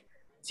music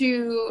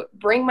to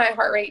bring my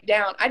heart rate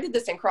down. I did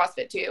this in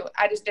CrossFit too.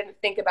 I just didn't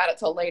think about it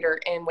till later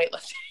in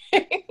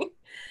weightlifting.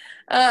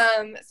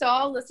 So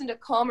I'll listen to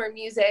calmer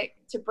music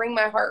to bring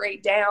my heart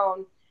rate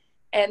down.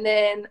 And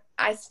then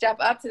I step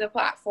up to the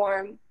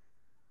platform,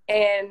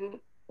 and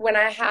when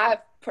I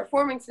have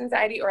performance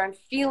anxiety or I'm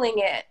feeling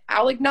it,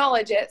 I'll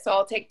acknowledge it. So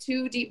I'll take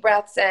 2 deep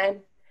breaths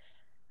in,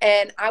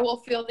 and I will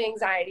feel the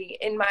anxiety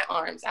in my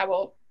arms. I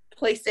will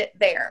place it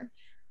there.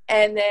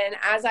 And then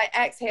as I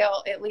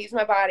exhale, it leaves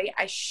my body.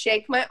 I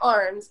shake my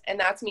arms, and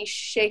that's me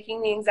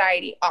shaking the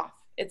anxiety off.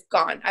 It's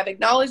gone. I've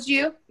acknowledged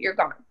you. You're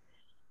gone.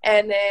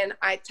 And then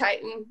I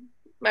tighten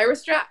my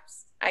wrist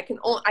straps. I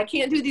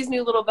can't do these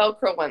new little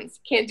Velcro ones.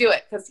 Can't do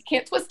it because you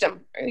can't twist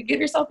them or you give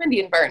yourself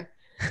Indian burn.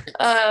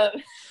 So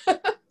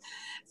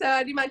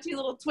I do my 2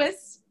 little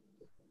twists,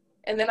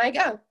 and then I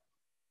go.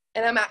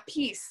 And I'm at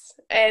peace.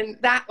 And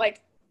that,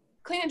 like,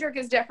 clean and jerk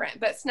is different,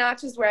 but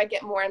snatch is where I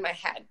get more in my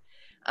head.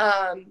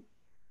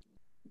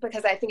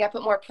 Because I think I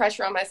put more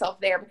pressure on myself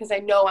there because I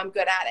know I'm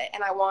good at it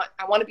and I want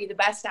to be the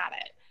best at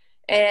it.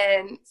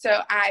 And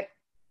so I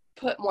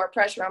put more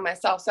pressure on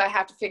myself. So I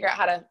have to figure out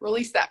how to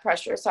release that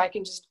pressure so I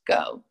can just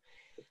go.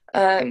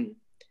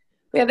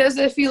 Yeah, those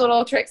are a few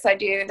little tricks I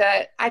do.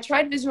 That I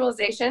tried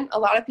visualization. A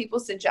lot of people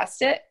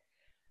suggest it.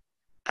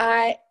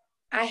 I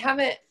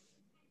haven't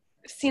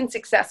seen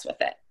success with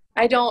it.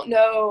 I don't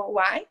know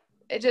why.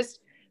 It just,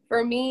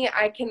 for me,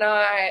 I can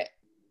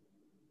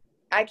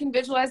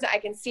visualize it. I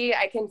can see it.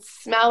 I can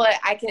smell it.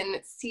 I can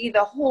see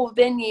the whole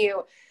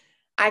venue.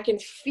 I can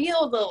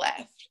feel the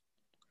lift.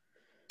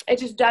 It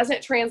just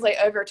doesn't translate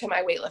over to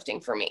my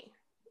weightlifting for me.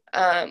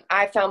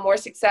 I found more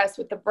success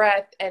with the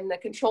breath and the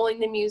controlling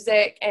the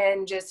music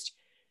and just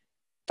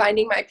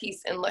finding my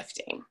peace in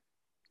lifting.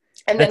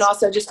 And then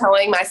also just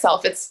telling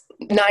myself it's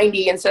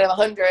 90 instead of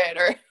 100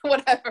 or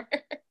whatever.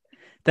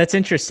 That's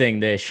interesting,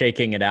 the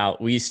shaking it out.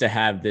 We used to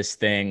have this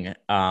thing.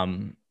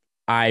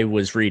 I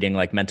was reading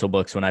like mental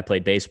books when I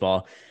played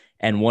baseball.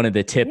 And one of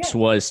the tips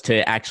was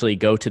to actually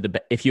go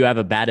to if you have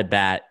a bad at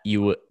bat,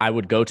 I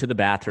would go to the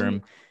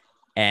bathroom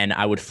and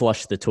I would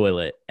flush the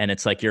toilet. And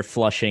it's like you're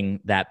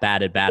flushing that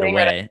bad at bat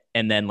away.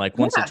 And then like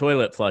once the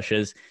toilet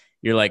flushes,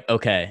 you're like,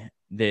 okay,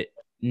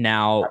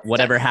 now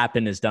whatever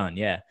happened is done.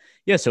 Yeah.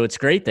 Yeah. So it's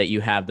great that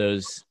you have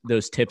those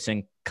tips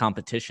in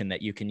competition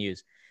that you can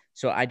use.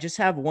 So I just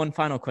have one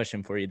final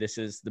question for you. This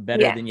is the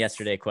better than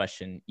yesterday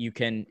question. You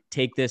can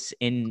take this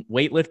in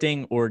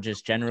weightlifting or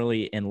just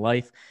generally in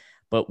life,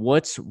 but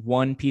what's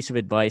one piece of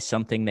advice,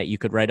 something that you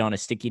could write on a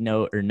sticky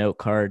note or note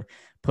card,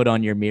 put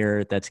on your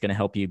mirror that's going to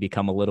help you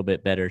become a little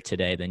bit better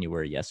today than you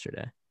were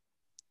yesterday?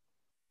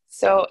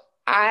 So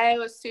I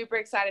was super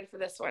excited for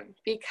this one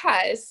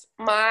because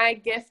my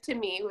gift to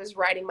me was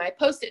writing my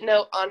Post-it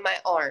note on my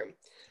arm.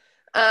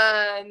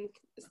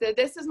 So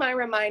this is my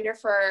reminder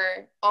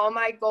for all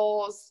my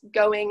goals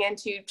going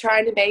into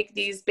trying to make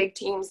these big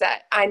teams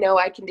that I know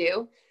I can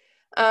do.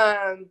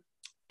 And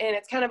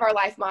it's kind of our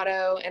life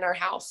motto in our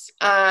house.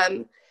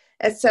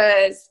 It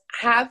says,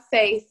 have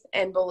faith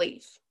and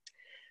belief.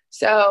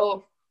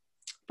 So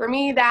for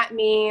me, that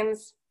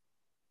means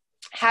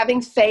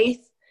having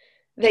faith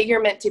that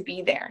you're meant to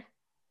be there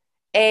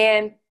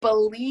and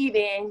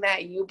believing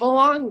that you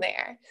belong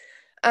there.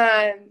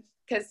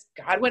 Because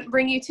God wouldn't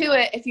bring you to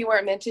it if you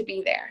weren't meant to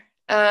be there.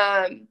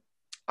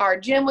 Our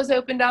gym was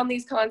opened on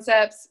these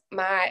concepts.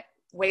 My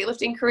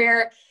weightlifting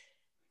career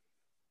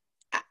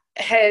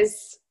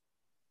has,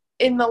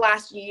 in the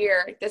last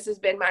year, this has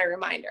been my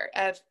reminder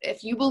of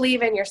if you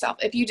believe in yourself,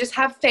 if you just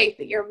have faith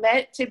that you're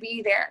meant to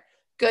be there,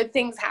 good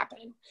things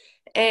happen.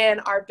 And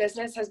our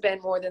business has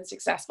been more than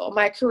successful.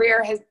 My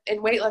career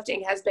in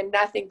weightlifting has been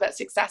nothing but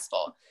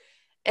successful.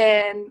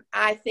 And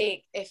I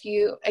think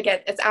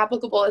it's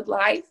applicable in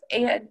life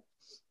and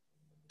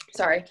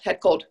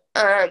had cold.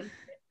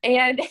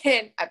 And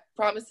I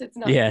promise it's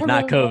not. Yeah,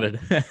 not COVID.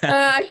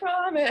 I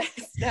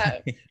promise.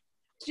 No,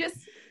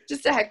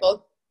 just a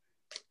heckle.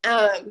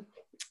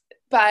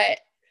 But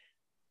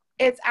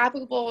it's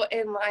applicable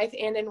in life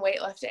and in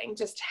weightlifting.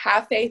 Just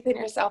have faith in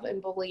yourself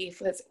and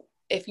believe.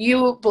 If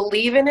you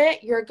believe in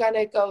it, you're going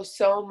to go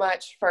so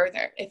much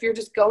further. If you're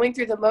just going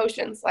through the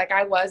motions like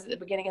I was at the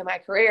beginning of my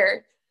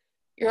career,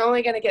 you're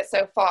only going to get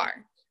so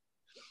far.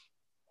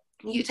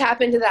 You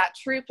tap into that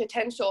true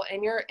potential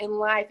in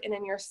life and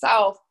in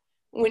yourself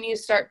when you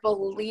start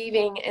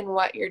believing in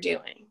what you're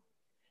doing.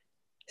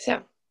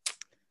 So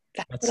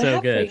that's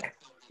so good.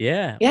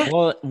 Yeah.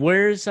 Well,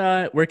 where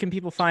can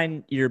people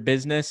find your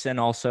business and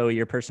also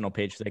your personal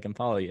page so they can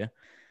follow you?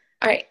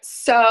 All right.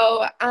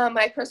 So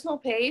my personal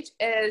page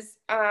is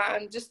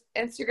just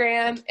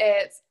Instagram.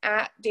 It's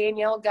at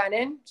Danielle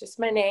Gunnin, just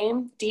my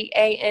name,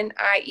 DANIELLE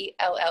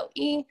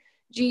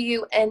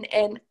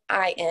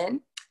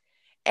GUNNIN.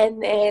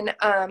 And then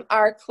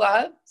our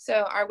club,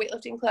 so our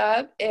weightlifting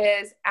club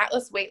is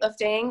Atlas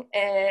Weightlifting.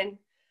 And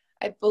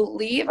I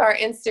believe our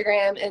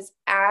Instagram is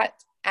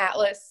at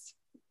Atlas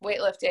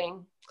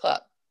Weightlifting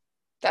Club.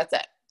 That's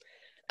it.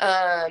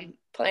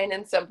 Plain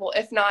and simple.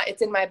 If not,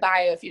 it's in my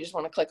bio if you just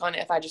want to click on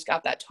it if I just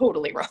got that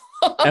totally wrong.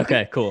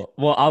 Okay, cool.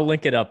 Well, I'll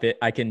link it up.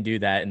 I can do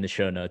that in the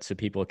show notes so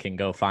people can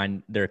go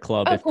find their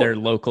club if they're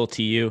local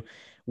to you.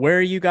 Where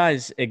are you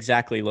guys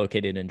exactly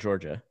located in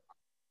Georgia?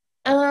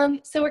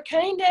 So we're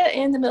kind of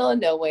in the middle of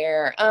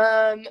nowhere.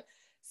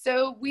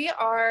 So we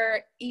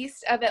are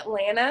east of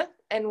Atlanta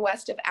and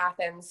west of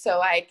Athens. So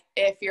like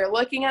if you're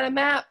looking at a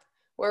map,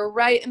 we're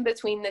right in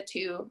between the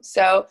two.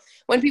 So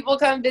when people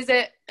come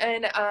visit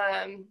in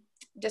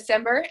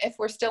December, if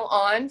we're still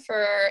on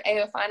for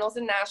AO finals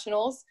and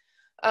nationals,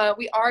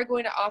 We are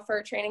going to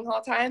offer training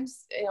hall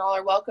times. Y'all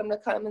are welcome to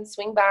come and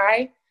swing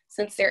by.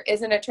 Since there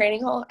isn't a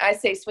training hall, I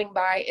say swing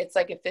by. It's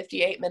like a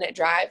 58-minute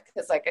drive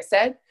because, like I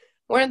said,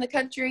 we're in the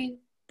country,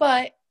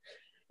 but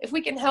if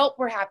we can help,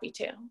 we're happy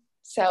to.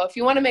 So if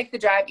you want to make the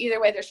drive, either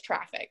way, there's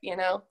traffic,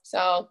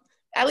 so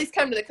at least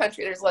come to the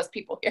country. There's less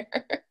people here.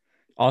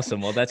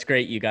 Awesome. Well, that's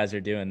great. You guys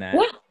are doing that.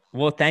 Yeah.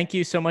 Well, thank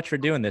you so much for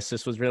doing this.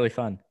 This was really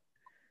fun.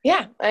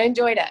 Yeah, I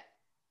enjoyed it.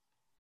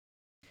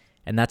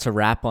 And that's a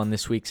wrap on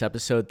this week's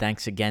episode.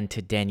 Thanks again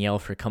to Danielle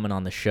for coming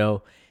on the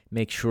show.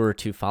 Make sure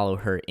to follow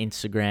her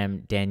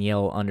Instagram,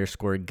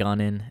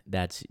 Danielle_Gunnin.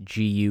 That's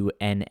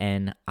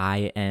Gunnin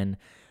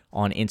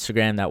on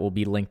Instagram. That will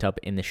be linked up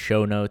in the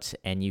show notes,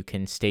 and you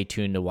can stay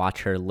tuned to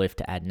watch her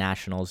lift at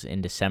Nationals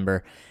in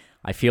December.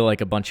 I feel like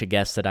a bunch of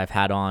guests that I've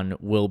had on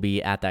will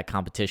be at that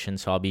competition,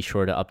 so I'll be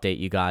sure to update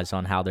you guys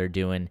on how they're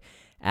doing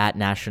at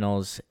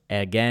Nationals.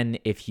 Again,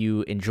 if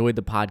you enjoyed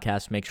the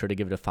podcast, make sure to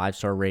give it a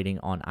 5-star rating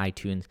on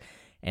iTunes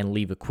and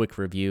leave a quick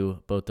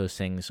review. Both those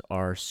things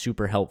are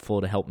super helpful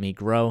to help me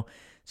grow.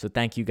 So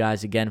thank you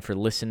guys again for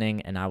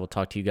listening, and I will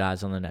talk to you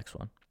guys on the next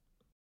one.